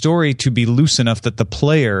need the story to be loose enough that the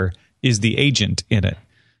player is the agent in it.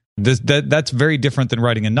 That's very different than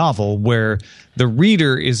writing a novel where the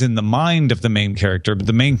reader is in the mind of the main character, but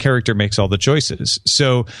the main character makes all the choices.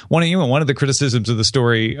 So one of the criticisms of the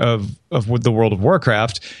story of the World of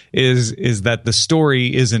Warcraft is that the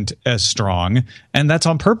story isn't as strong, and that's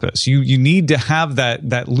on purpose. You need to have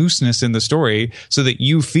that looseness in the story so that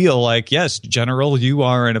you feel like, yes, General, you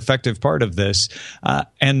are an effective part of this,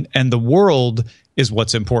 and the world is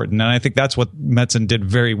what's important. And I think that's what Metzen did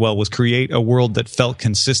very well, was create a world that felt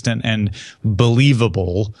consistent and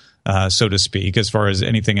believable, so to speak, as far as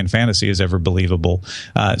anything in fantasy is ever believable,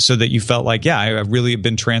 so that you felt like, yeah, I really have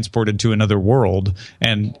been transported to another world.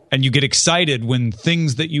 And you get excited when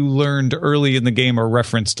things that you learned early in the game are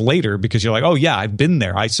referenced later, because you're like, oh yeah, I've been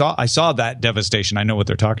there. I saw that devastation. I know what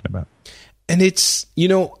they're talking about. And it's,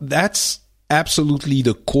 that's absolutely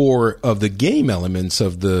the core of the game elements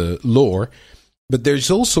of the lore. But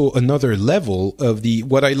there's also another level of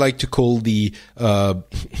what I like to call the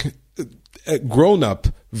grown-up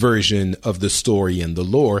version of the story and the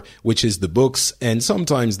lore, which is the books and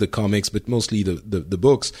sometimes the comics, but mostly the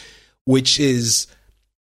books, which is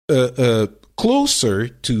closer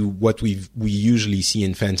to what we usually see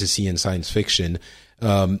in fantasy and science fiction,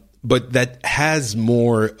 but that has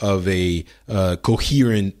more of a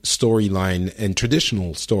coherent storyline and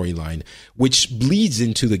traditional storyline, which bleeds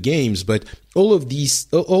into the games. But all of these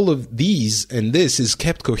and this is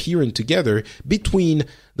kept coherent together between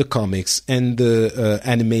the comics and the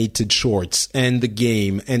animated shorts and the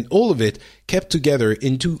game, and all of it kept together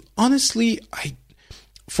into, honestly,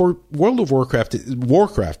 for World of Warcraft,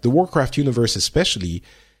 the Warcraft universe especially,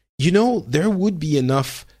 there would be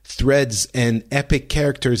enough threads and epic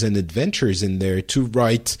characters and adventures in there to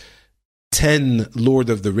write 10 Lord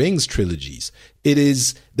of the Rings trilogies.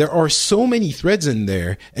 There are so many threads in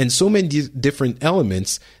there and so many different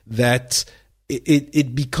elements that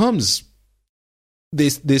it becomes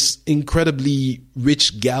this incredibly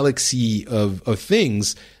rich galaxy of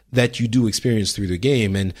things that you do experience through the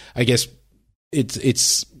game. And I guess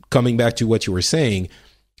it's coming back to what you were saying,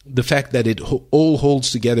 the fact that it all holds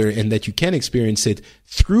together and that you can experience it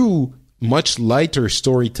through much lighter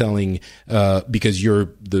storytelling, because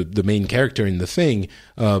you're the main character in the thing,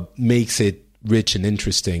 makes it rich and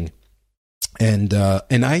interesting. And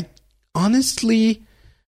I honestly,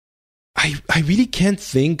 I really can't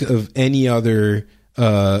think of any other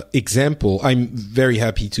example. I'm very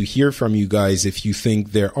happy to hear from you guys if you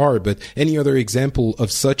think there are, but any other example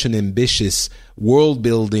of such an ambitious world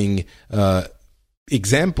building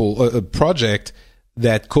example, a project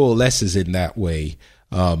that coalesces in that way.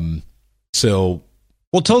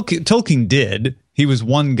 Tolkien did. He was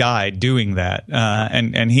one guy doing that,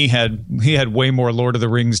 and he had way more Lord of the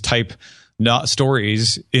Rings type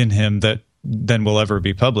stories in him than will ever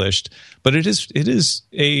be published. But it is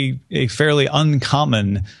a fairly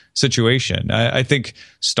uncommon situation. I think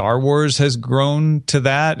Star Wars has grown to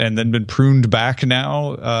that and then been pruned back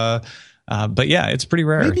now. But yeah, it's pretty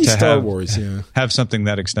rare maybe to Star Wars, have something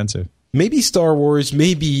that extensive. Maybe Star Wars,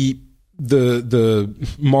 maybe the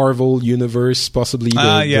Marvel universe, possibly the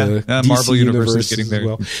DC Marvel universe is getting there as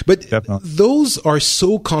well. But definitely, those are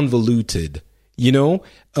so convoluted.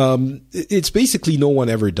 It's basically no one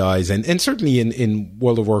ever dies, and certainly in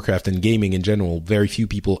World of Warcraft and gaming in general, very few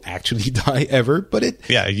people actually die ever. But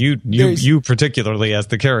you particularly as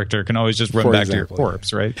the character can always just run back to your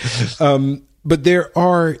corpse, right? But there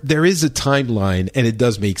is a timeline, and it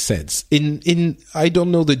does make sense. In I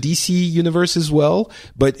don't know the DC universe as well,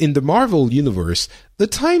 but in the Marvel universe, the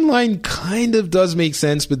timeline kind of does make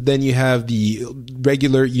sense. But then you have the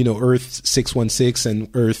regular, Earth 616 and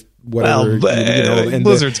Earth whatever. Well, and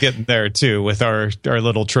Blizzard's getting there too with our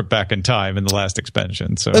little trip back in time in the last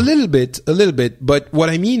expansion. So a little bit. But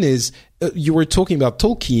what I mean is, you were talking about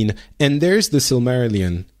Tolkien, and there's the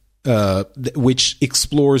Silmarillion, which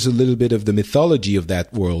explores a little bit of the mythology of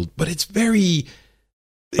that world, but it's very.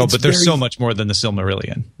 But there's so much more than the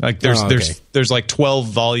Silmarillion. Like there's like 12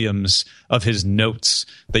 volumes of his notes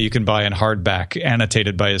that you can buy in hardback,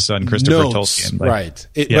 annotated by his son Christopher Tolkien. Right?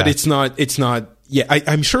 But it's not. Yeah,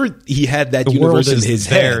 I'm sure he had that universe in his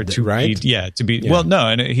head, right? Well, no,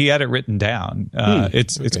 and he had it written down.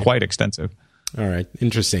 It's quite extensive. All right,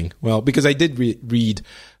 interesting. Well, because I did read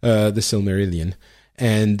the Silmarillion.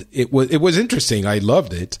 And it was interesting. I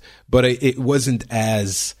loved it, but it wasn't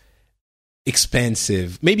as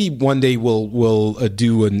expansive. Maybe one day we'll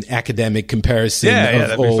do an academic comparison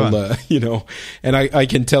of all, and I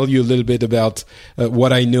can tell you a little bit about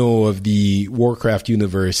what I know of the Warcraft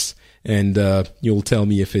universe, and you'll tell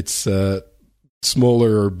me if it's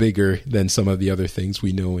smaller or bigger than some of the other things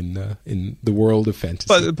we know in the world of fantasy.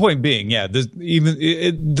 But the point being,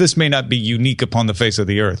 this may not be unique upon the face of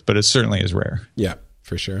the earth, but it certainly is rare. Yeah,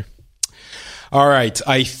 for sure. All right.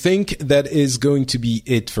 I think that is going to be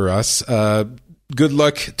it for us. Good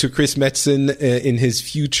luck to Chris Metzen in his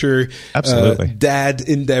future dad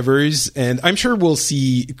endeavors. And I'm sure we'll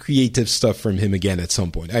see creative stuff from him again at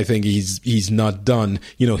some point. I think he's not done.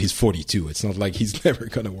 He's 42. It's not like he's never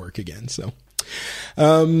going to work again. So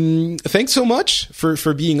thanks so much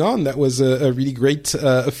for being on. That was a really great,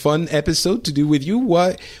 fun episode to do with you.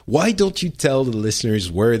 Why don't you tell the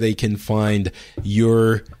listeners where they can find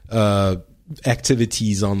your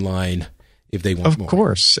activities online if they want more? Of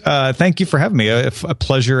course. Thank you for having me. A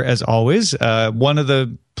pleasure as always. One of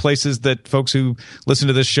the places that folks who listen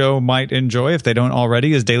to this show might enjoy, if they don't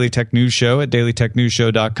already, is Daily Tech News Show at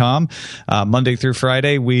dailytechnewsshow.com. Monday through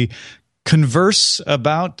Friday, we converse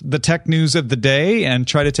about the tech news of the day and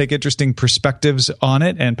try to take interesting perspectives on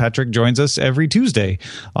it. And Patrick joins us every Tuesday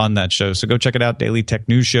on that show. So go check it out,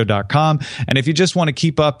 dailytechnewsshow.com. And if you just want to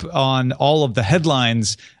keep up on all of the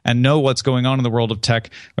headlines and know what's going on in the world of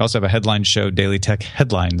tech, we also have a headline show,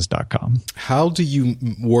 dailytechheadlines.com. How do you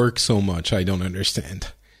work so much? I don't understand.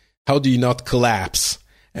 How do you not collapse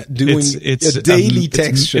doing it's a daily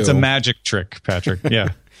text show? It's a magic trick, Patrick. Yeah.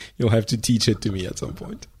 You'll have to teach it to me at some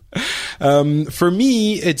point. For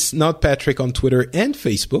me, it's Not Patrick on Twitter and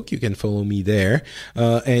Facebook. You can follow me there.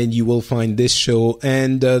 And you will find this show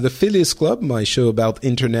and the Phileas Club, my show about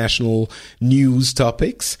international news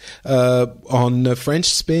topics, on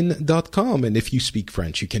FrenchSpin.com. And if you speak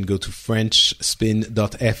French, you can go to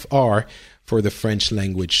FrenchSpin.fr for the French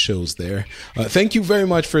language shows there. Thank you very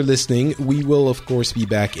much for listening. We will, of course, be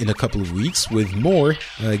back in a couple of weeks with more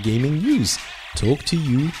gaming news. Talk to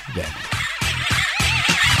you then.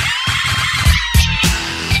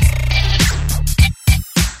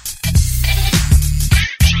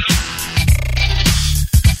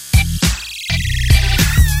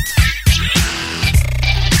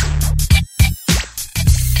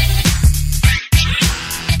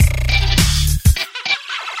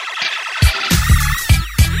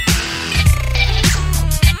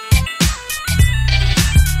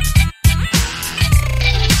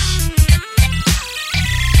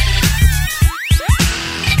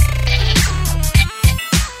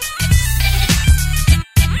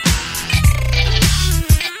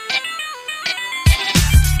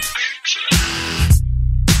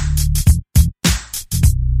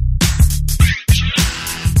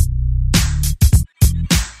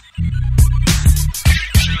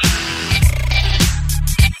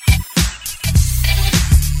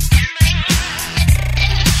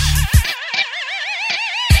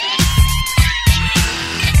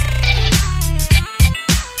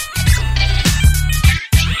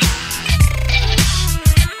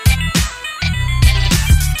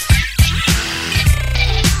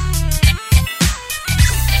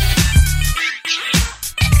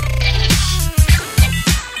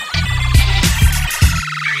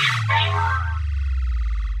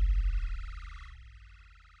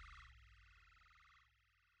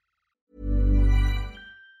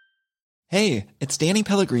 Hey, it's Danny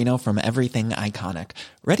Pellegrino from Everything Iconic.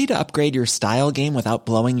 Ready to upgrade your style game without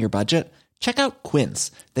blowing your budget? Check out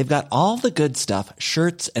Quince. They've got all the good stuff,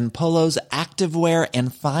 shirts and polos, activewear,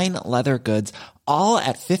 and fine leather goods, all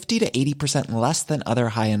at 50 to 80% less than other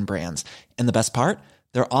high-end brands. And the best part?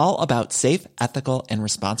 They're all about safe, ethical, and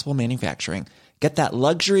responsible manufacturing. Get that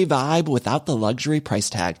luxury vibe without the luxury price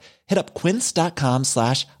tag. Hit up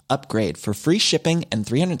quince.com/upgrade for free shipping and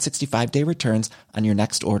 365-day returns on your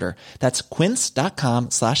next order. That's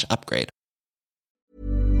quince.com/upgrade.